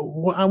I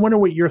wonder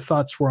what your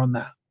thoughts were on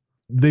that.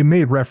 They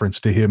made reference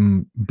to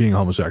him being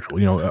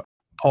homosexual.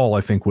 Paul,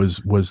 I think,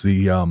 was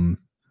the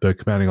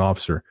commanding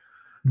officer.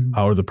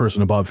 or the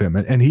person above him.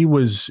 And he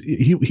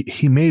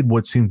made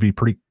what seemed to be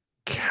pretty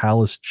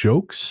callous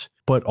jokes,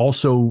 but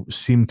also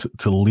seemed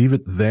to leave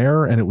it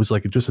there. And it was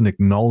like just an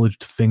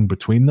acknowledged thing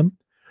between them.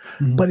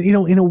 But,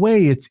 in a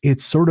way,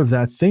 it's sort of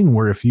that thing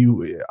where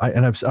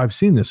I've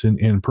seen this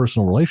in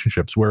personal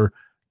relationships where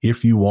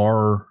if you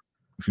are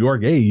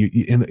gay,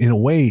 in a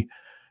way,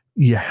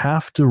 you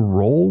have to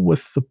roll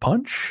with the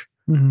punch.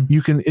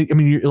 You can,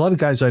 a lot of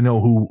guys I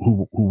know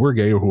who were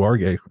gay or who are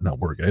gay, not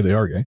were gay, they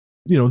are gay.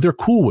 They're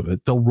cool with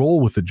it. They'll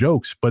roll with the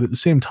jokes, but at the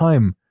same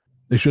time,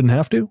 they shouldn't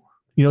have to.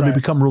 They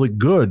become really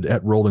good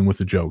at rolling with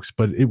the jokes.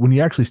 But when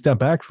you actually step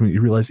back from it,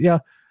 you realize,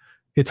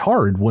 it's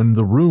hard when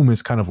the room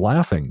is kind of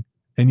laughing,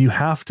 and you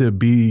have to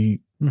be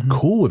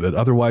cool with it.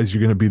 Otherwise,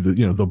 you're going to be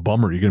the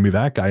bummer. You're going to be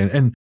that guy,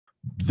 and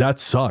that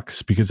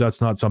sucks because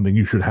that's not something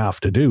you should have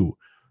to do.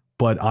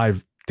 But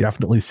I've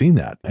definitely seen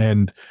that,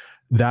 and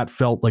that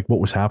felt like what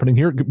was happening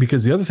here.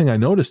 Because the other thing I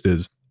noticed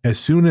is, as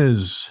soon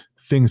as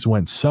things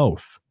went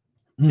south,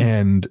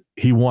 and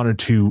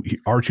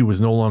Archie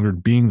was no longer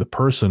being the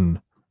person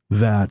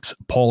that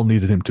Paul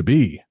needed him to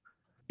be,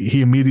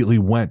 he immediately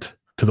went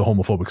to the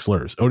homophobic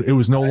slurs. It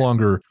was no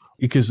longer,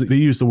 because they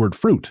used the word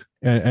fruit,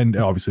 and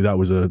obviously that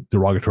was a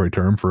derogatory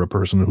term for a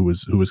person who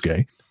was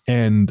gay,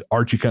 and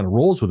Archie kind of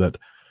rolls with it,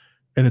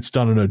 and it's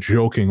done in a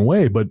joking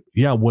way. But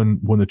when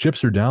the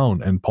chips are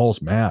down and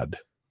Paul's mad,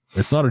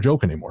 it's not a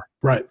joke anymore.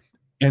 Right.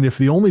 And if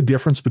the only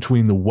difference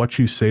between what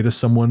you say to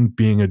someone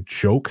being a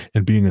joke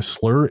and being a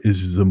slur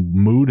is the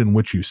mood in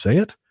which you say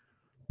it,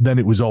 then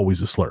it was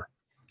always a slur.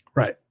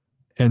 Right.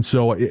 And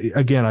so,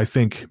 again, I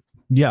think,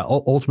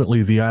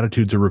 ultimately the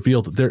attitudes are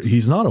revealed.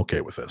 He's not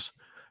okay with this.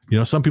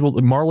 Some people,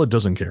 Marla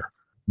doesn't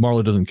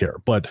care,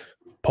 but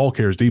Paul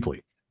cares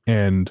deeply.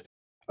 And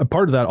a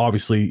part of that,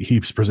 obviously,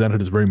 he's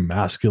presented as a very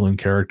masculine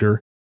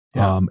character.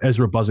 Yeah.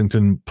 Ezra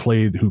Buzzington,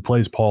 who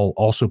plays Paul,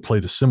 also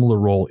played a similar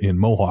role in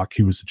Mohawk.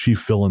 He was the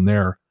chief villain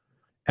there.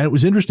 And it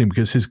was interesting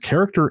because his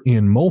character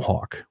in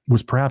Mohawk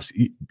was perhaps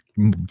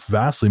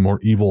vastly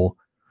more evil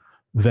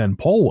than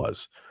Paul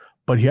was.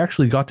 But he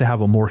actually got to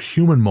have a more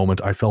human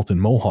moment, I felt, in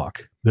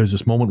Mohawk. There's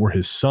this moment where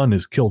his son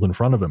is killed in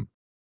front of him,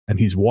 and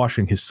he's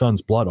washing his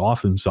son's blood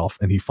off himself,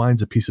 and he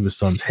finds a piece of his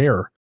son's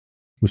hair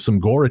with some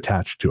gore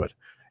attached to it.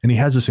 And he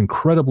has this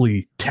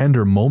incredibly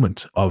tender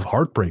moment of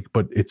heartbreak,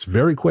 but it's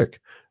very quick,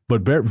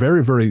 but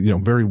very, very,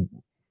 very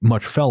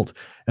much felt.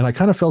 And I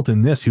kind of felt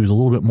in this, he was a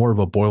little bit more of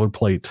a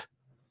boilerplate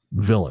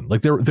villain.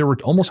 Like there were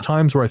almost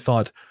times where I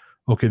thought,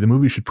 okay, the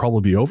movie should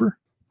probably be over,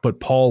 but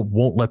Paul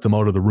won't let them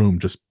out of the room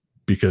just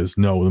because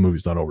the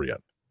movie's not over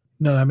yet.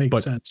 No, that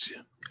makes sense.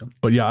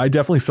 But I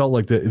definitely felt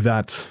like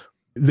that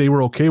they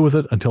were okay with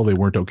it until they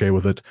weren't okay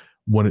with it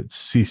when it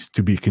ceased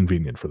to be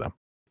convenient for them.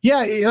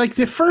 Yeah, like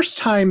the first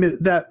time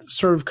that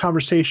sort of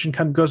conversation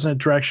kind of goes in a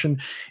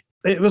direction,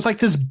 it was like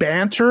this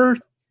banter.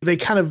 They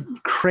kind of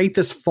create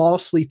this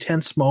falsely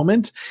tense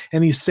moment,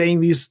 and he's saying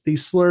these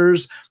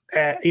slurs.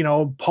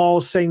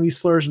 Paul's saying these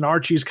slurs, and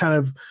Archie's kind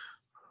of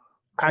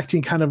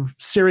acting kind of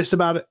serious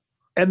about it.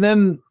 And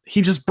then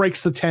he just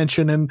breaks the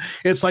tension, and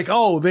it's like,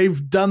 oh,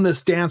 they've done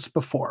this dance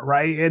before,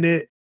 right?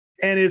 And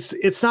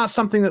it's not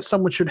something that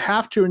someone should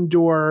have to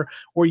endure,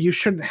 or you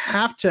shouldn't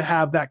have to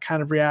have that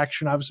kind of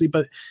reaction, obviously.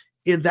 But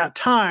in that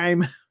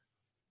time,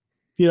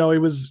 it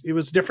was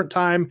a different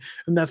time,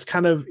 and that's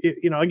kind of,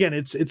 again,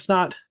 it's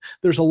not.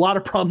 There's a lot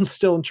of problems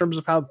still in terms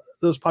of how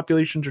those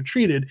populations are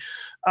treated,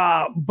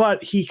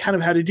 but he kind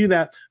of had to do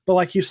that. But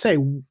like you say,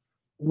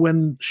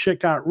 when shit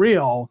got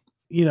real,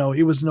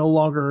 it was no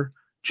longer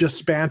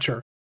just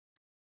banter.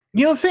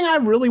 The thing I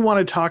really want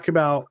to talk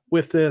about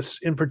with this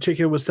in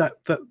particular was that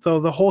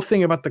the whole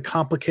thing about the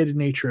complicated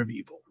nature of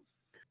evil,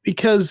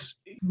 because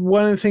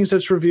one of the things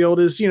that's revealed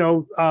is,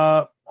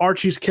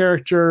 Archie's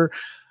character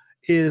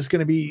is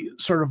going to be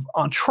sort of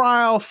on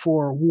trial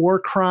for war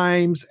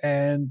crimes,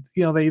 and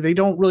they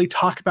don't really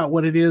talk about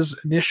what it is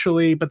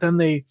initially, but then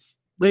they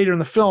later in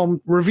the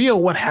film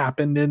reveal what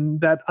happened,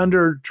 and that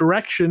under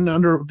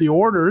the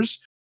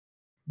orders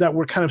that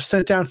were kind of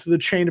sent down through the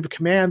chain of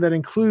command that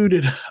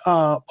included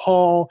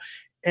Paul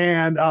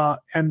and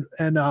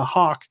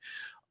Hawk.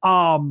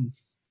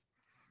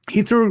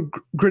 He threw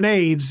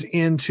grenades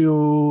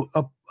into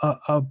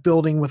a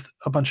building with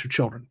a bunch of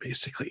children,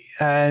 basically,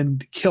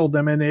 and killed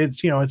them. And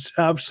it's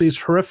obviously it's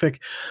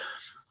horrific.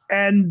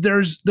 And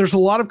there's a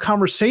lot of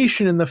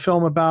conversation in the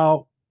film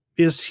about,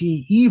 is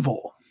he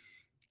evil?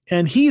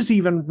 And he's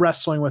even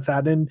wrestling with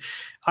that. And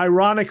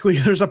ironically,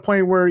 there's a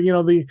point where,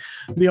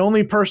 the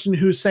only person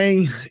who's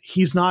saying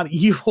he's not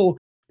evil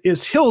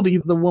is Hildy,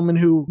 the woman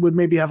who would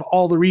maybe have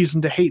all the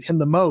reason to hate him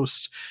the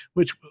most,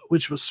 which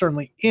was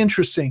certainly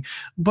interesting.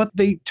 But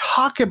they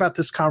talk about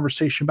this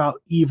conversation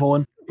about evil.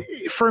 And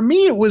for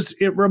me,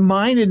 it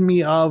reminded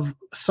me of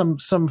some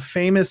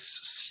famous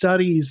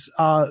studies,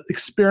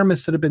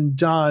 experiments that have been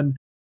done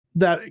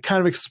that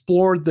kind of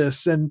explored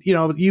this. And,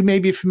 you may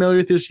be familiar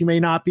with this, you may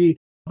not be.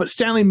 But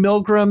Stanley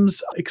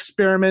Milgram's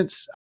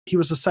experiments, he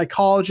was a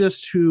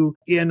psychologist who,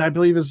 in I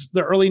believe is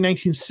the early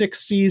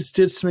 1960s,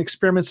 did some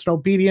experiments in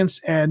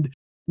obedience and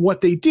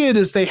what they did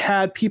is they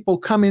had people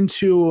come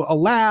into a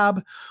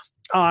lab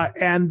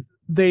and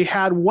they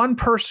had one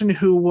person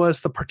who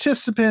was the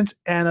participant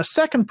and a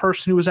second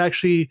person who was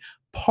actually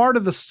part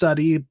of the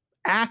study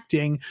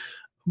acting,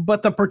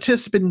 but the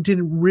participant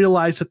didn't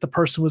realize that the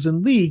person was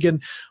in league.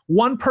 And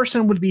one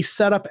person would be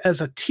set up as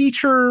a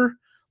teacher,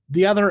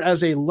 the other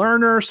as a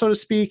learner, so to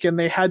speak, and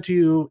they had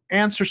to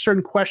answer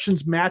certain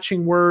questions,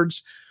 matching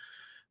words.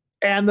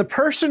 And the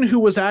person who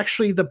was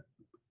actually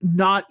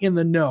not in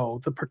the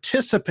know, the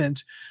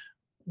participant,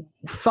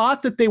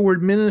 thought that they were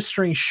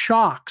administering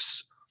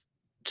shocks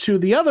to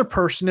the other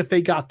person if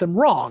they got them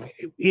wrong.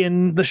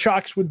 The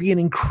shocks would be an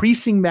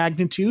increasing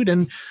magnitude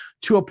and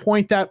to a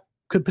point that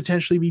could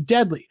potentially be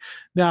deadly.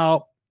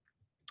 Now,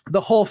 the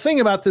whole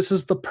thing about this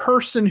is the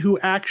person who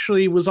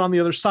actually was on the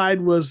other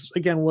side was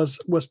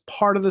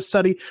part of the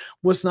study,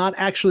 was not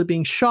actually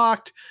being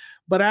shocked,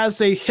 but as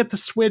they hit the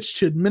switch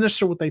to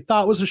administer what they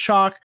thought was a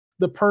shock,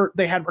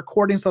 they had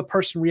recordings of the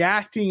person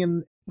reacting,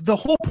 and the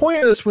whole point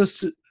of this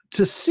was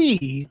to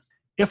see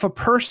if a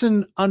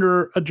person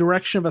under a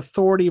direction of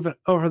authority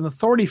over an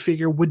authority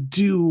figure would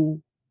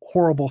do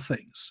horrible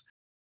things.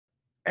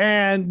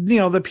 And,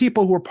 the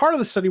people who were part of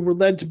the study were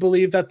led to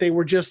believe that they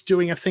were just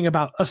doing a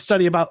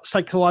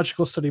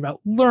psychological study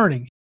about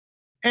learning.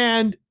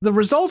 And the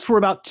results were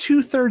about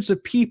 2/3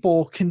 of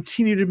people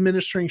continued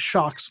administering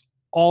shocks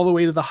all the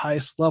way to the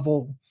highest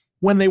level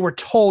when they were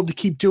told to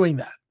keep doing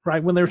that,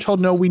 right? When they were told,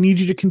 no, we need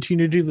you to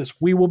continue to do this.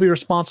 We will be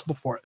responsible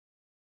for it.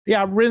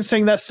 Yeah, Rin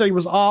saying that study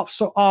was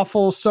so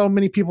awful, so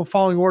many people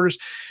following orders.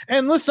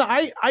 And listen,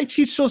 I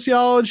teach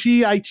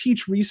sociology, I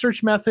teach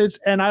research methods,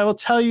 and I will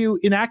tell you,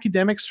 in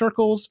academic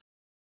circles,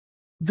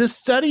 this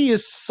study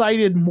is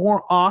cited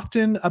more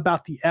often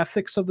about the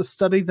ethics of the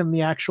study than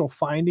the actual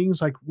findings.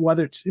 Like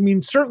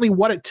certainly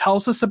what it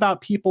tells us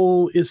about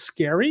people is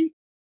scary.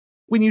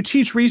 When you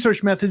teach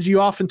research methods, you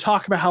often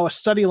talk about how a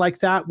study like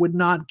that would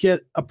not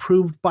get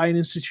approved by an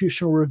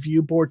institutional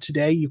review board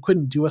today. You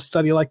couldn't do a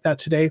study like that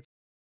today.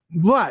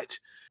 But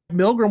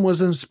Milgram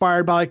was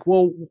inspired by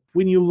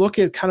when you look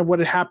at kind of what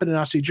had happened in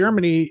Nazi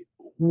Germany,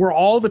 were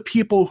all the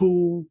people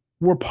who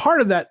were part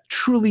of that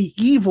truly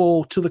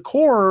evil to the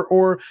core,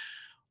 or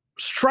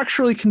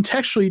structurally,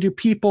 contextually, do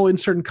people in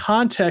certain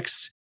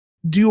contexts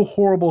do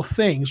horrible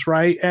things,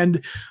 right?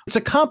 And it's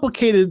a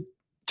complicated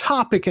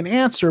topic and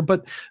answer,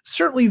 but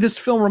certainly this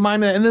film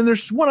reminded me. And then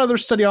there's one other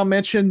study I'll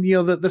mention,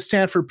 the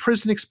Stanford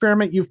Prison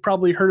Experiment. You've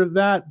probably heard of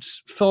that.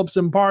 Philip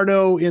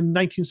Zimbardo in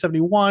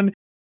 1971.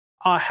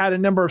 Had a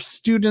number of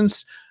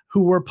students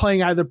who were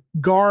playing either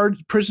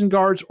prison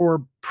guards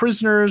or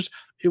prisoners.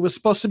 It was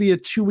supposed to be a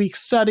 2-week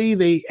study.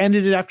 They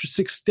ended it after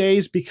 6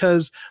 days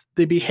because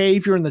the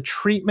behavior and the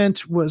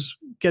treatment was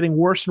getting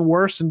worse and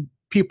worse, and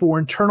people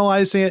were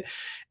internalizing it.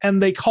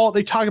 And they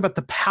talk about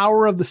the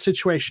power of the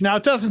situation. Now,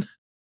 it doesn't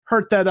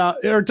hurt that,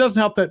 or it doesn't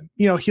help that,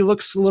 he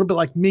looks a little bit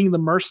like Ming the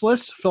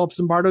Merciless, Philip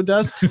Zimbardo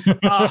does.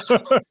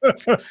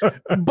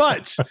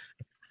 But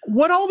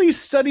what all these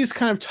studies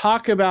kind of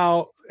talk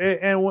about,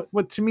 and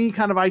what to me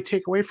kind of I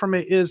take away from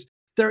it, is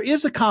there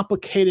is a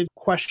complicated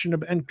question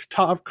and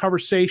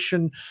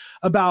conversation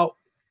about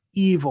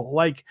evil.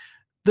 Like,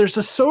 there's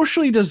a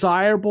socially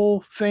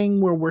desirable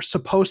thing where we're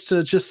supposed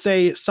to just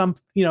say some,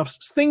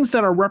 things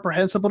that are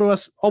reprehensible to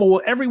us. Oh,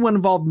 well, everyone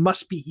involved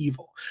must be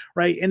evil,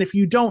 right? And if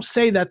you don't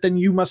say that, then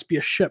you must be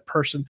a shit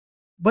person.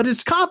 But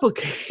it's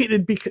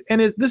complicated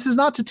this is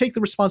not to take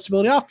the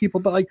responsibility off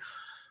people, but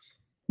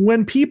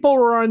when people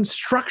are in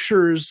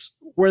structures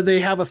where they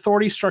have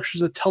authority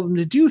structures that tell them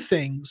to do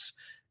things,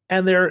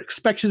 and they're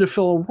expected to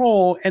fill a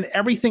role, and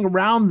everything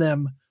around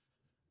them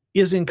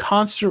is in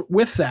concert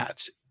with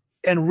that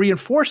and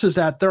reinforces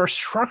that, there are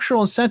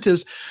structural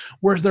incentives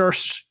where there are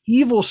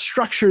evil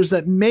structures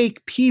that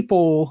make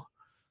people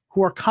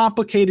who are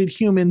complicated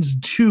humans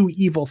do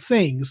evil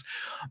things.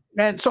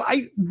 And so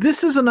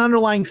this is an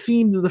underlying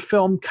theme that the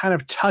film kind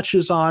of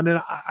touches on.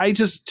 And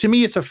to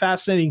me, it's a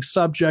fascinating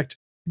subject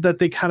that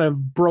they kind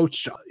of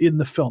broached in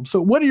the film.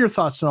 So what are your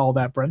thoughts on all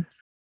that, Brent?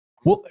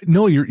 Well,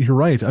 no, you're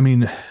right. I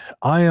mean,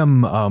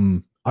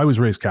 I was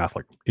raised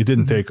Catholic. It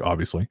didn't take,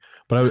 obviously,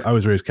 but I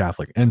was raised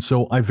Catholic. And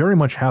so I very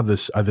much have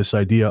this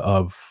idea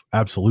of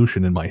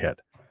absolution in my head,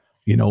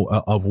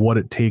 of what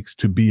it takes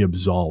to be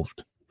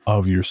absolved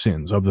of your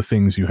sins, of the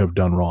things you have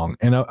done wrong.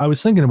 And I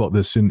was thinking about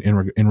this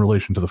in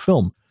relation to the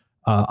film.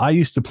 I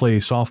used to play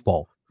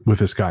softball with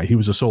this guy. He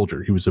was a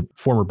soldier. He was a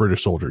former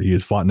British soldier. He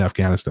had fought in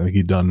Afghanistan. I think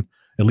he'd done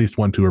at least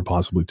 1, 2, or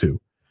possibly 2.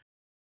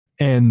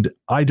 And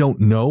I don't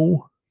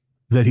know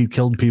that he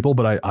killed people,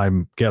 but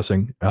I'm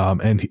guessing.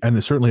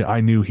 And certainly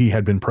I knew he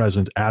had been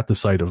present at the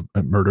site of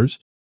murders.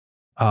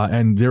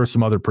 And there were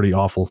some other pretty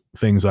awful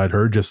things I'd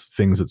heard, just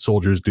things that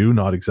soldiers do,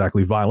 not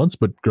exactly violence,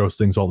 but gross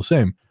things all the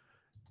same.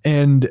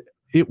 And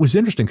it was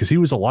interesting because he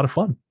was a lot of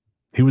fun.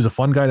 He was a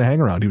fun guy to hang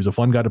around. He was a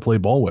fun guy to play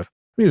ball with. I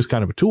mean, he was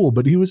kind of a tool,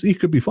 but he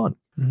could be fun.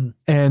 Mm-hmm.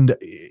 And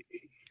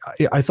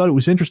I thought it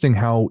was interesting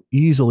how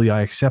easily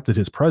I accepted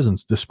his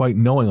presence, despite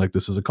knowing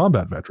this is a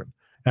combat veteran.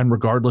 And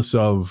regardless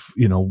of,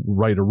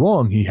 right or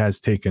wrong, he has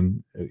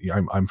taken,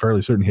 I'm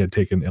fairly certain he had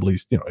taken at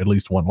least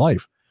one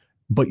life.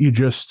 but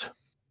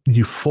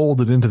you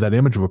fold it into that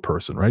image of a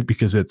person, right?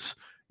 Because it's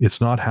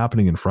not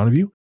happening in front of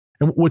you.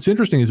 And what's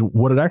interesting is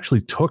what it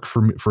actually took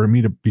for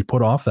me to be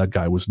put off that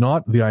guy was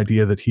not the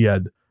idea that he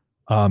had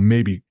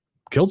maybe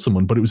killed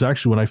someone, but it was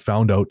actually when I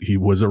found out he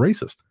was a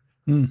racist.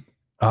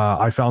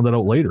 I found that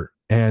out later,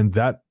 and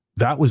that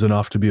was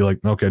enough to be like,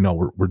 okay,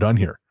 no, we're done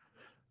here.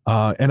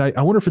 And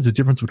I wonder if it's a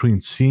difference between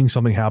seeing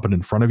something happen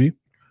in front of you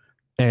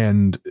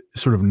and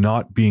sort of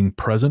not being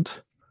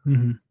present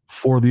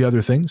for the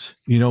other things,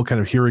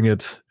 kind of hearing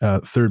it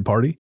third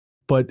party.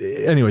 But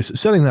anyways,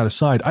 setting that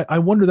aside, I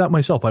wonder that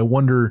myself. I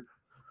wonder,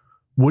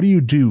 what do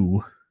you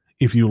do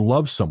if you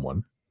love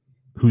someone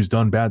who's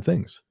done bad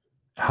things?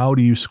 How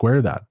do you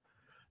square that?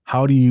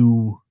 How do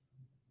you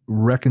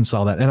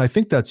reconcile that? And I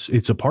think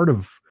it's a part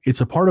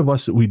of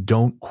us that we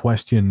don't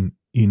question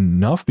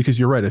enough, because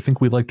you're right. I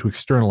think we like to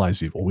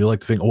externalize evil. We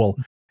like to think, oh, well,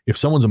 if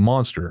someone's a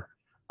monster,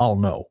 I'll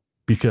know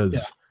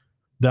because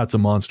that's a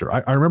monster.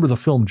 I remember the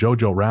film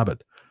Jojo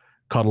Rabbit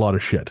caught a lot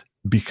of shit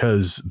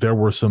because there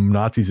were some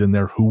Nazis in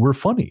there who were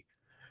funny,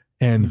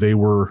 and they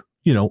were,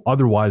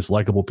 otherwise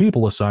likable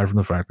people aside from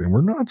the fact they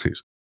were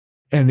Nazis.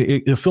 And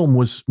the film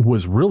was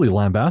really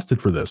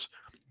lambasted for this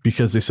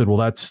because they said, well,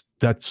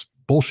 that's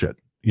bullshit.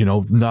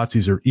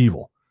 Nazis are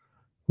evil.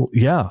 Well,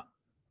 yeah,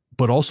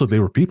 but also they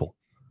were people.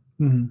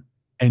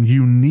 And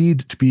you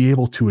need to be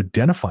able to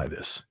identify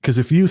this. Because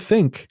if you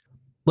think,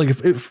 like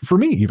if for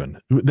me even,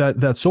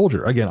 that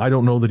soldier, again, I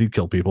don't know that he'd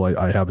kill people.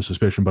 I have a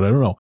suspicion, but I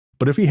don't know.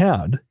 But if he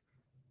had,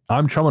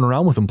 I'm chumming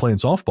around with him playing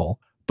softball.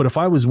 But if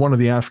I was one of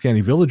the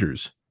Afghani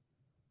villagers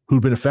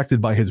who'd been affected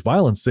by his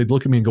violence, they'd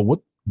look at me and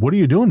go, what are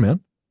you doing,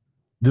 man?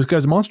 This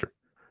guy's a monster.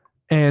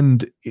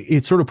 And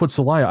it sort of puts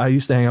the lie. I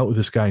used to hang out with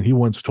this guy, and he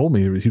once told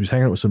me he was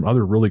hanging out with some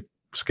other really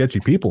sketchy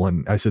people.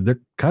 And I said, they're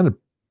kind of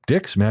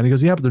dicks, man. He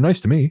goes, yeah, but they're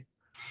nice to me.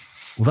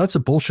 Well, that's a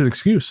bullshit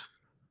excuse.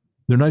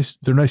 They're nice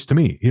to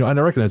me. And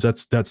I recognize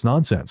that's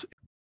nonsense.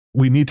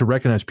 We need to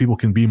recognize people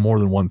can be more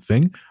than one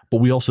thing, but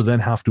we also then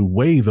have to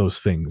weigh those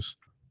things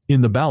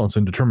in the balance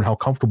and determine how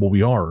comfortable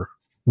we are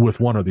with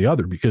one or the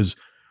other. Because,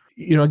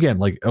 again,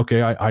 like,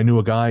 okay, I knew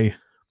a guy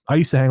I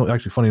used to hang with,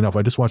 actually, funny enough,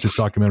 I just watched this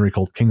documentary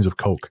called Kings of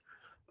Coke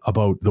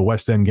about the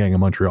West End gang in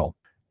Montreal.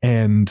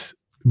 And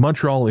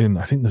Montreal in,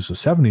 I think this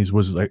was the 70s,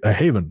 was like a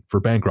haven for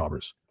bank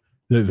robbers.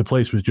 The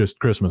place was just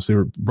Christmas.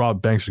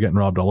 Banks were getting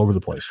robbed all over the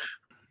place.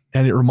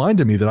 And it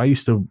reminded me that I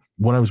used to,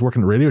 when I was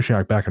working at Radio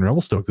Shack back in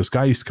Revelstoke, this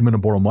guy used to come in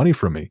and borrow money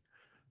from me.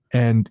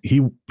 And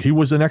he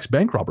was the next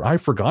bank robber. I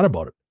forgot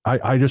about it.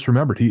 I just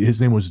remembered his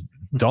name was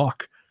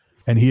Doc,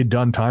 and he had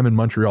done time in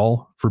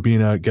Montreal for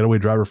being a getaway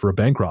driver for a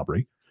bank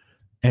robbery.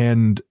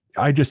 And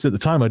I just, at the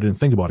time, I didn't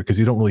think about it because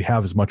you don't really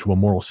have as much of a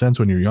moral sense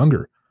when you're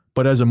younger.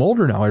 But as I'm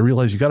older now, I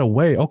realize you got to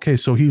weigh, okay,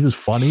 so he was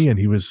funny and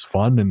he was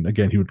fun. And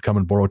again, he would come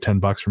and borrow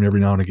 $10 from me every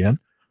now and again.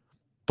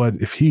 But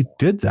if he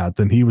did that,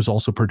 then he was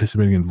also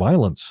participating in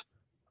violence.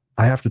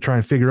 I have to try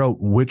and figure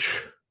out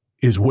which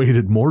is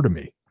weighted more to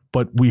me.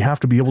 But we have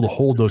to be able to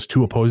hold those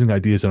two opposing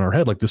ideas in our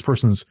head. Like,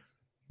 this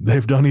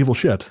they've done evil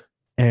shit.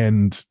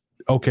 And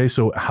okay,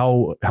 so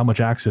how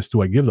much access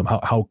do I give them?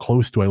 How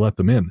close do I let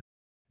them in?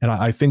 And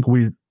I think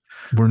we're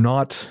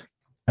not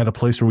at a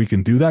place where we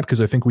can do that, because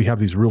I think we have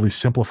these really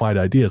simplified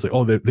ideas like,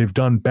 oh, they've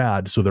done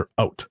bad, so they're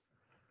out.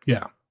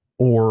 Yeah.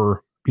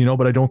 Or,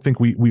 but I don't think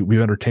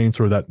we've entertained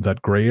sort of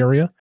that gray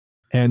area.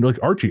 And like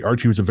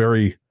Archie was a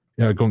very,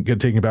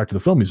 taking it back to the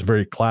film, he's a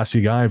very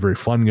classy guy, very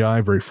fun guy,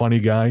 very funny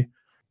guy,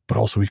 but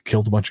also he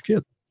killed a bunch of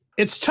kids.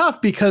 It's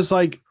tough because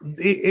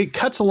it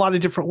cuts a lot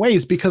of different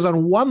ways, because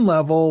on one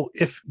level,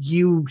 if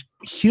you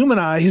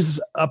humanize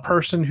a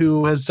person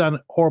who has done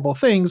horrible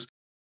things,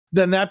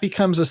 then that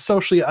becomes a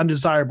socially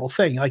undesirable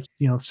thing. Like,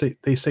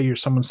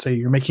 someone say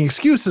you're making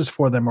excuses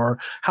for them, or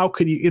how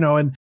could you,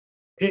 and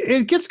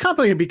it gets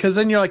complicated, because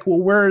then you're like, well,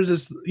 where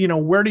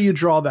do you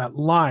draw that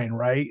line?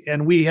 Right.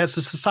 And we as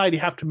a society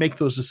have to make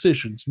those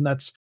decisions. And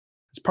it's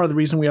part of the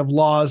reason we have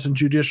laws and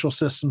judicial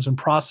systems and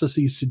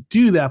processes to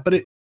do that.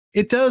 But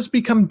it does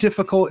become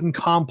difficult and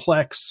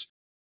complex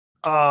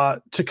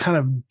to kind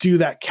of do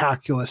that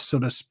calculus, so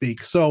to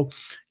speak. So,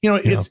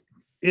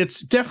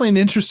 it's definitely an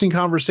interesting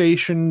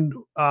conversation,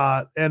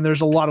 and there's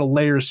a lot of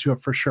layers to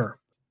it for sure.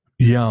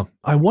 Yeah.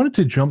 I wanted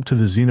to jump to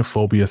the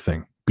xenophobia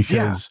thing,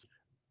 because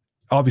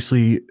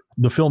obviously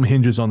the film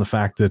hinges on the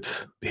fact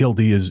that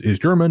Hildy is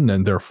German,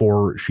 and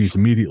therefore she's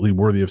immediately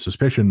worthy of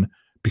suspicion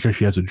because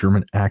she has a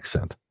German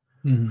accent.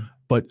 Mm-hmm.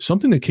 But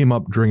something that came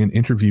up during an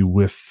interview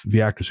with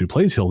the actress who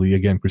plays Hildy,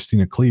 again,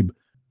 Christina Klebe,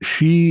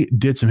 she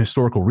did some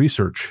historical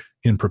research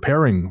in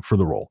preparing for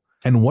the role.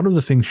 And one of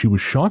the things she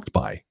was shocked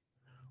by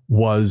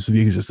was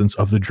the existence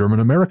of the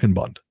German-American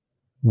Bund,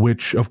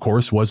 which, of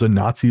course, was a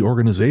Nazi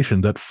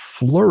organization that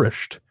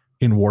flourished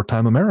in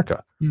wartime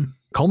America,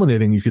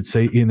 culminating, you could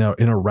say, in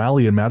a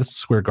rally in Madison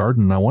Square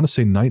Garden, I want to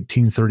say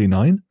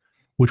 1939,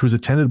 which was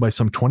attended by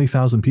some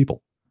 20,000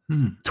 people.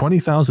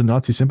 20,000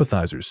 Nazi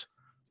sympathizers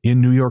in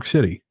New York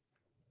City,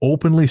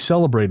 openly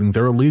celebrating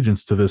their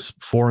allegiance to this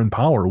foreign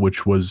power,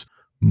 which was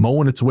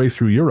mowing its way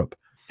through Europe.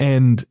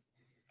 And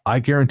I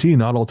guarantee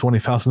not all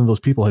 20,000 of those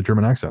people had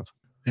German accents.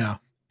 Yeah.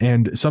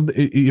 And something,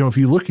 if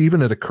you look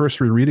even at a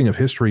cursory reading of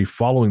history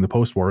following the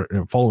post-war,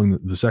 following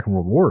the Second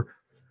World War,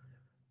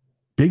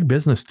 big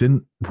business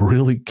didn't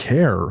really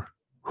care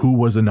who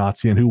was a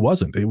Nazi and who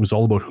wasn't. It was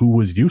all about who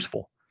was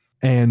useful.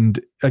 And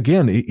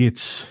again,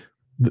 it's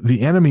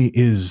the enemy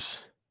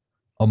is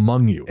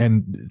among you,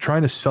 and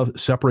trying to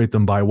separate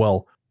them by,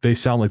 well, they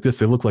sound like this,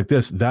 they look like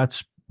this,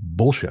 that's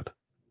bullshit.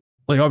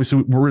 Like,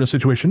 obviously, we're in a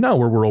situation now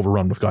where we're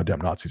overrun with goddamn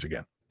Nazis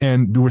again,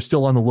 and we're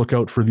still on the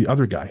lookout for the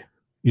other guy.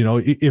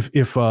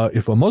 If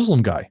a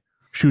Muslim guy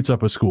shoots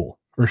up a school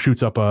or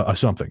shoots up a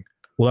something,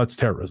 well, that's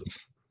terrorism.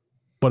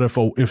 But if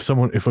a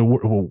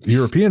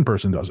European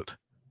person does it,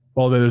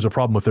 well, there's a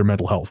problem with their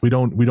mental health. We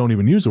don't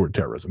even use the word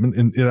terrorism,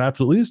 and it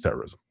absolutely is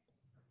terrorism.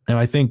 And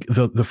I think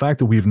the fact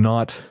that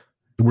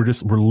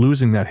we're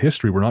losing that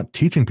history. We're not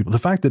teaching people. The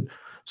fact that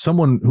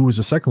someone who was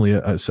essentially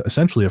a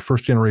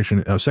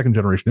second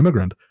generation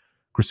immigrant,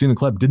 Christina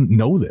Klebb, didn't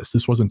know this.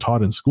 This wasn't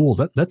taught in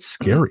schools. That's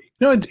scary.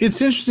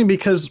 It's interesting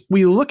because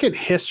we look at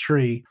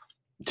history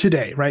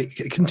today, right?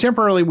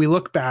 Contemporarily, we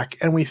look back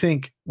and we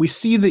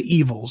see the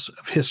evils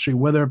of history,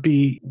 whether it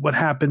be what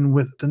happened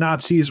with the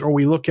Nazis, or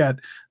we look at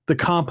the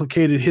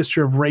complicated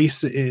history of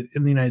race in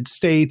the United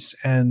States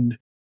and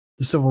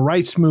the civil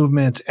rights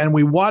movement. And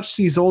we watch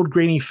these old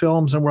grainy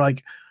films and we're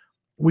like,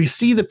 we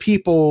see the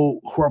people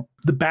who are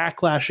the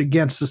backlash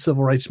against the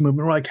civil rights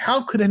movement. We're like,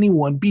 how could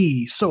anyone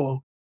be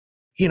so,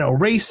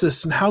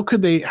 racist? And how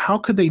could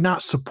they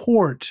not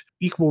support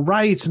equal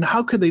rights? And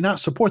how could they not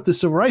support the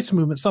civil rights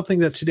movement? Something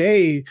that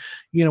today,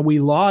 we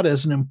laud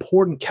as an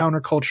important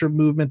counterculture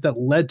movement that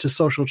led to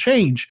social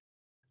change.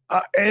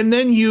 And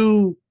then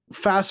you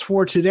fast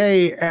forward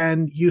today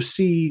and you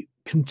see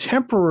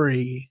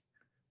contemporary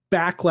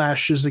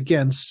backlashes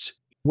against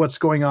what's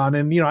going on.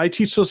 And, I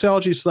teach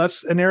sociology, so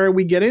that's an area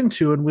we get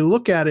into, and we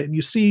look at it and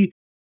you see,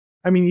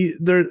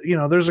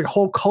 there's a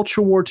whole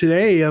culture war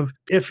today of,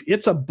 if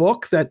it's a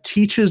book that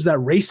teaches that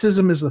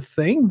racism is a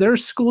thing,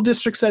 there's school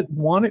districts that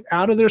want it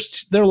out of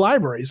their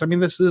libraries.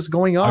 This is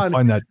going on. I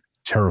find that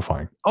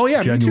terrifying. Oh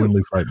yeah.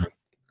 Genuinely frightening.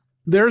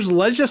 There's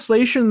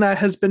legislation that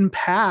has been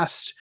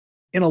passed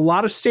in a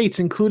lot of states,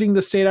 including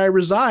the state I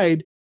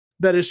reside,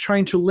 that is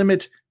trying to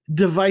limit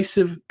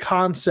divisive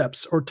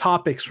concepts or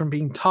topics from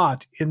being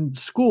taught in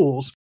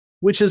schools,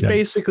 which is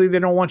basically, they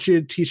don't want you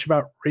to teach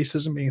about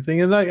racism being a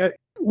thing. And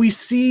we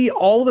see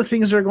all the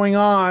things that are going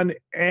on,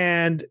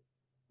 and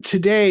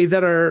today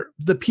that are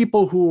the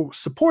people who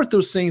support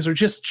those things are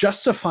just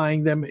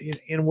justifying them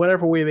in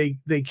whatever way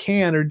they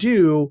can or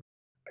do.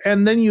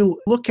 And then you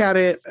look at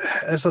it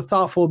as a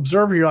thoughtful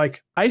observer, you're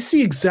like, I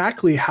see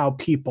exactly how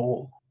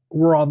people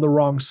were on the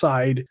wrong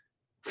side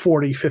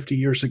 40, 50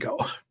 years ago,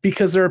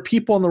 because there are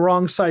people on the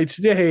wrong side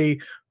today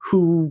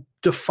who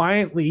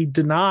defiantly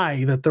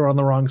deny that they're on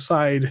the wrong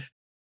side.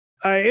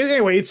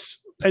 Anyway,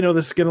 I know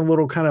this is getting a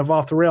little kind of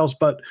off the rails,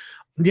 but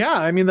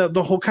yeah,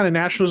 the whole kind of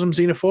nationalism,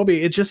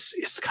 xenophobia,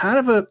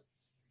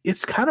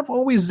 it's kind of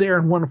always there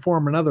in one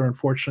form or another,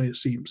 unfortunately, it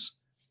seems.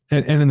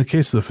 And in the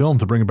case of the film,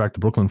 to bring it back to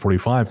Brooklyn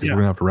 45, because we're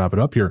going to have to wrap it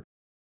up here,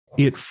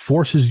 it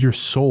forces your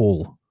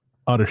soul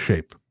out of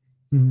shape.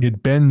 Mm-hmm.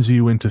 It bends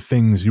you into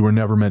things you were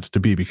never meant to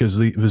be, because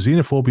the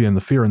xenophobia and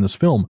the fear in this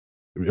film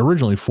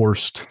originally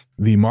forced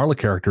the Marla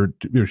character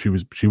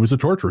she was a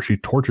torturer. She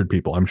tortured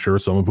people, I'm sure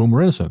some of whom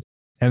were innocent.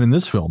 And in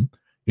this film,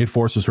 it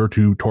forces her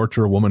to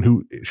torture a woman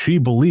who she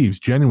believes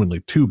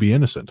genuinely to be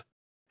innocent.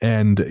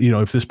 And,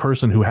 if this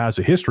person who has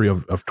a history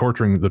of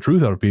torturing the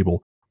truth out of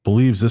people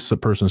believes this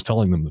person is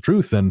telling them the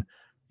truth, then,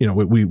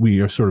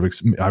 we are sort of,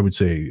 I would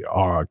say,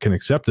 can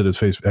accept it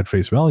at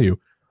face value.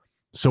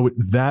 So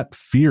that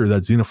fear,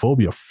 that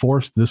xenophobia,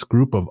 forced this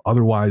group of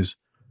otherwise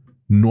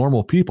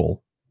normal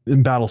people,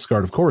 in battle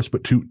scarred, of course,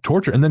 but to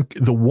torture. And then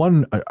the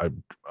one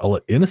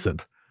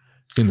innocent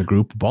in the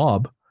group,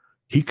 Bob,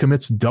 he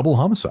commits double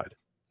homicide.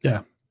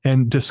 Yeah.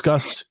 And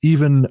disgusts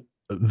even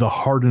the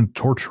hardened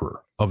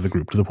torturer of the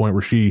group to the point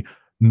where she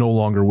no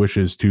longer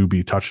wishes to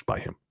be touched by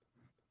him.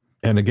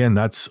 And again,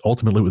 that's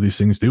ultimately what these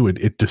things do.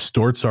 It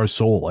distorts our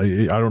soul.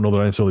 I don't know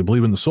that I necessarily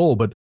believe in the soul,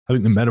 but I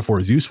think the metaphor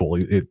is useful.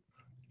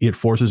 It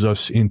forces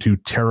us into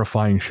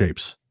terrifying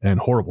shapes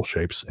and horrible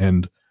shapes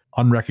and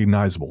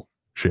unrecognizable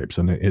shapes.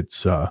 And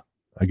it's,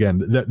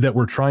 again, that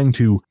we're trying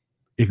to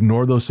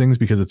ignore those things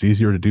because it's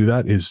easier to do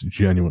that is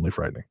genuinely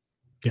frightening.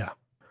 Yeah.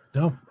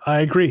 No,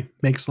 I agree.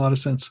 Makes a lot of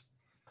sense.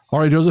 All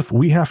right, Joseph,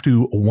 we have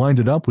to wind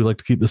it up. We like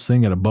to keep this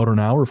thing at about an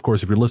hour. Of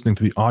course, if you're listening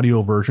to the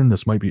audio version,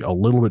 this might be a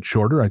little bit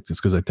shorter. It's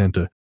because I tend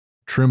to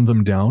trim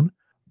them down.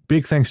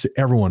 Big thanks to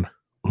everyone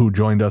who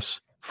joined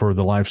us for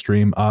the live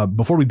stream.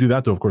 Before we do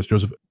that, though, of course,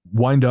 Joseph,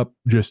 wind up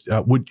just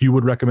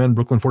would recommend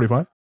Brooklyn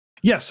 45?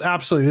 Yes,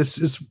 absolutely. This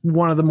is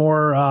one of the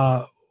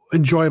more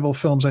enjoyable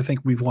films I think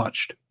we've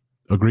watched.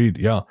 Agreed.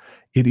 Yeah.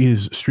 It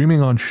is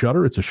streaming on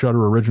Shudder. It's a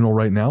Shudder original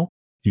right now.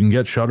 You can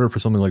get Shudder for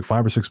something like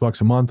 $5 or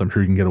 $6 a month. I'm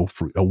sure you can get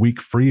a week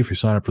free if you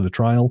sign up for the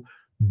trial.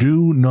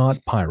 Do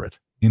not pirate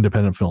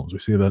independent films. We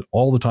see that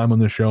all the time on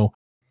this show.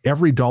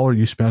 Every dollar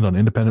you spend on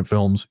independent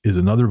films is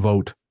another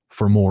vote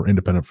for more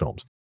independent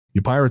films.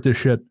 You pirate this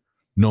shit,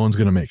 no one's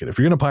going to make it. If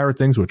you're going to pirate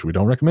things, which we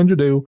don't recommend you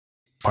do,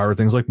 pirate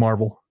things like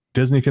Marvel.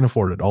 Disney can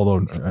afford it,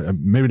 although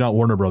maybe not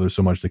Warner Brothers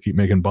so much. They keep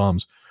making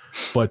bombs.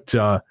 But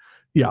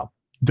yeah,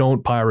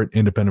 don't pirate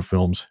independent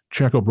films.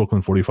 Check out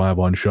Brooklyn 45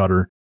 on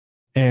Shudder.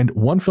 And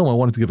one film I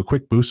wanted to give a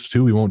quick boost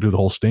to, we won't do the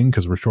whole sting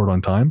because we're short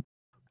on time.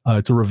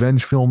 It's a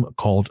revenge film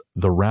called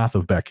The Wrath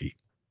of Becky.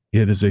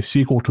 It is a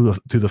sequel to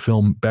the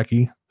film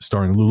Becky,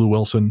 starring Lulu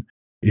Wilson.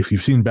 If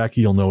you've seen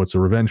Becky, you'll know it's a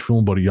revenge film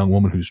about a young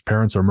woman whose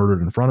parents are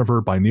murdered in front of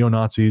her by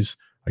neo-Nazis.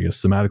 I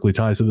guess thematically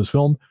ties to this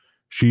film.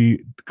 She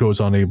goes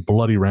on a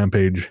bloody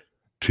rampage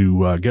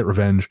to get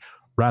revenge.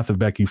 Wrath of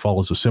Becky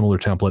follows a similar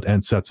template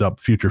and sets up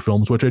future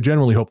films, which I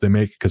generally hope they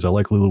make because I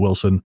like Lulu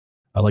Wilson,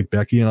 I like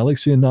Becky, and I like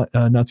seeing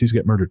Nazis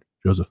get murdered,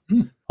 Joseph.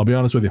 I'll be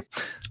honest with you.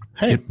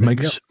 Hey, it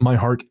makes my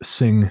heart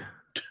sing.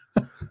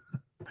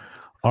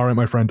 All right,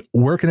 my friend,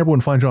 where can everyone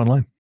find you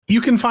online?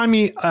 You can find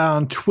me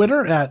on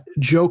Twitter at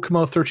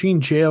JoKomo13,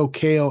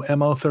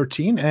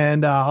 JOKOMO13,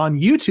 and on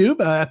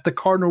YouTube at The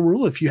Cardinal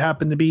Rule if you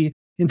happen to be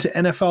into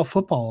NFL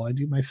football. I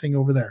do my thing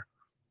over there.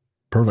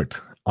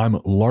 Perfect.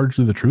 I'm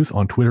Largely the Truth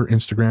on Twitter,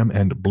 Instagram,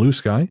 and Blue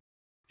Sky.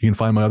 You can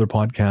find my other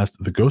podcast,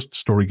 The Ghost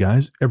Story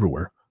Guys,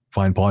 everywhere.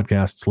 Find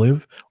podcasts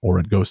live or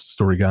at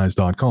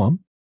ghoststoryguys.com.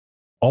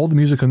 All the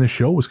music on this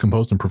show was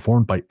composed and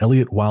performed by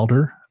Elliot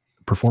Wilder,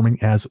 performing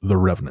as The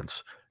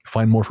Revenants.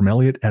 Find more from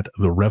Elliot at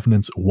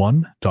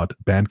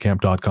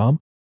therevenants1.bandcamp.com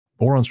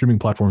or on streaming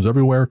platforms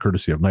everywhere,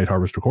 courtesy of Night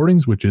Harvest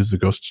Recordings, which is the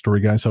Ghost Story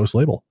Guys house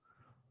label.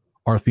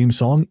 Our theme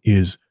song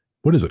is,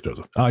 what is it,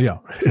 Joseph? Yeah,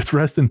 it's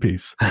Rest in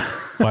Peace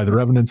by The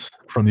Revenants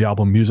from the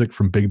album Music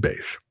from Big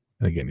Beige.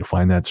 And again, you'll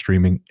find that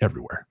streaming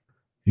everywhere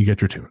you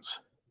get your tunes.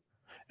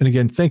 And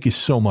again, thank you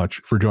so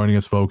much for joining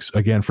us, folks.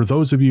 Again, for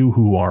those of you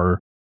who are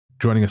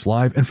joining us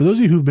live, and for those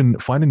of you who've been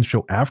finding the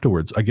show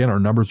afterwards, again, our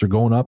numbers are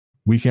going up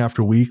week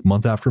after week,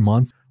 month after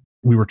month.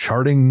 We were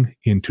charting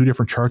in 2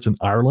 different charts in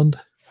Ireland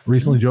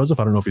recently,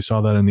 Joseph. I don't know if you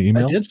saw that in the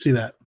email. I did see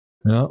that.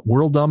 Yeah,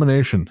 world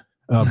domination,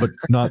 but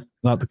not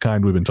the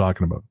kind we've been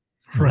talking about.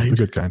 Right. The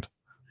good kind.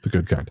 The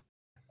good kind.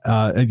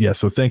 And yeah,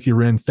 so thank you,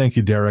 Rin. Thank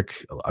you,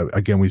 Derek.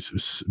 Again, we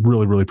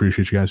really, really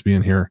appreciate you guys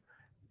being here.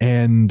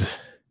 And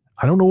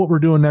I don't know what we're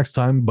doing next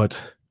time,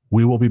 but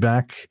we will be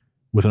back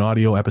with an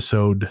audio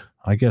episode.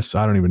 I guess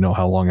I don't even know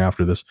how long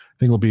after this. I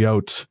think it'll be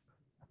out.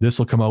 This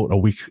will come out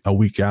a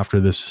week after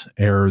this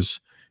airs.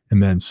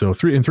 And then so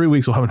in 3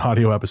 weeks, we'll have an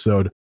audio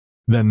episode.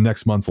 Then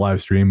next month's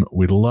live stream.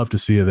 We'd love to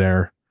see you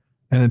there.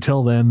 And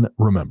until then,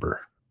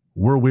 remember,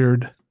 we're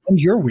weird. And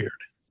you're weird.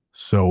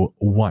 So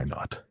why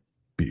not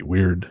be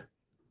weird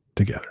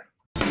together?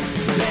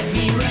 Let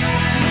me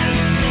ride.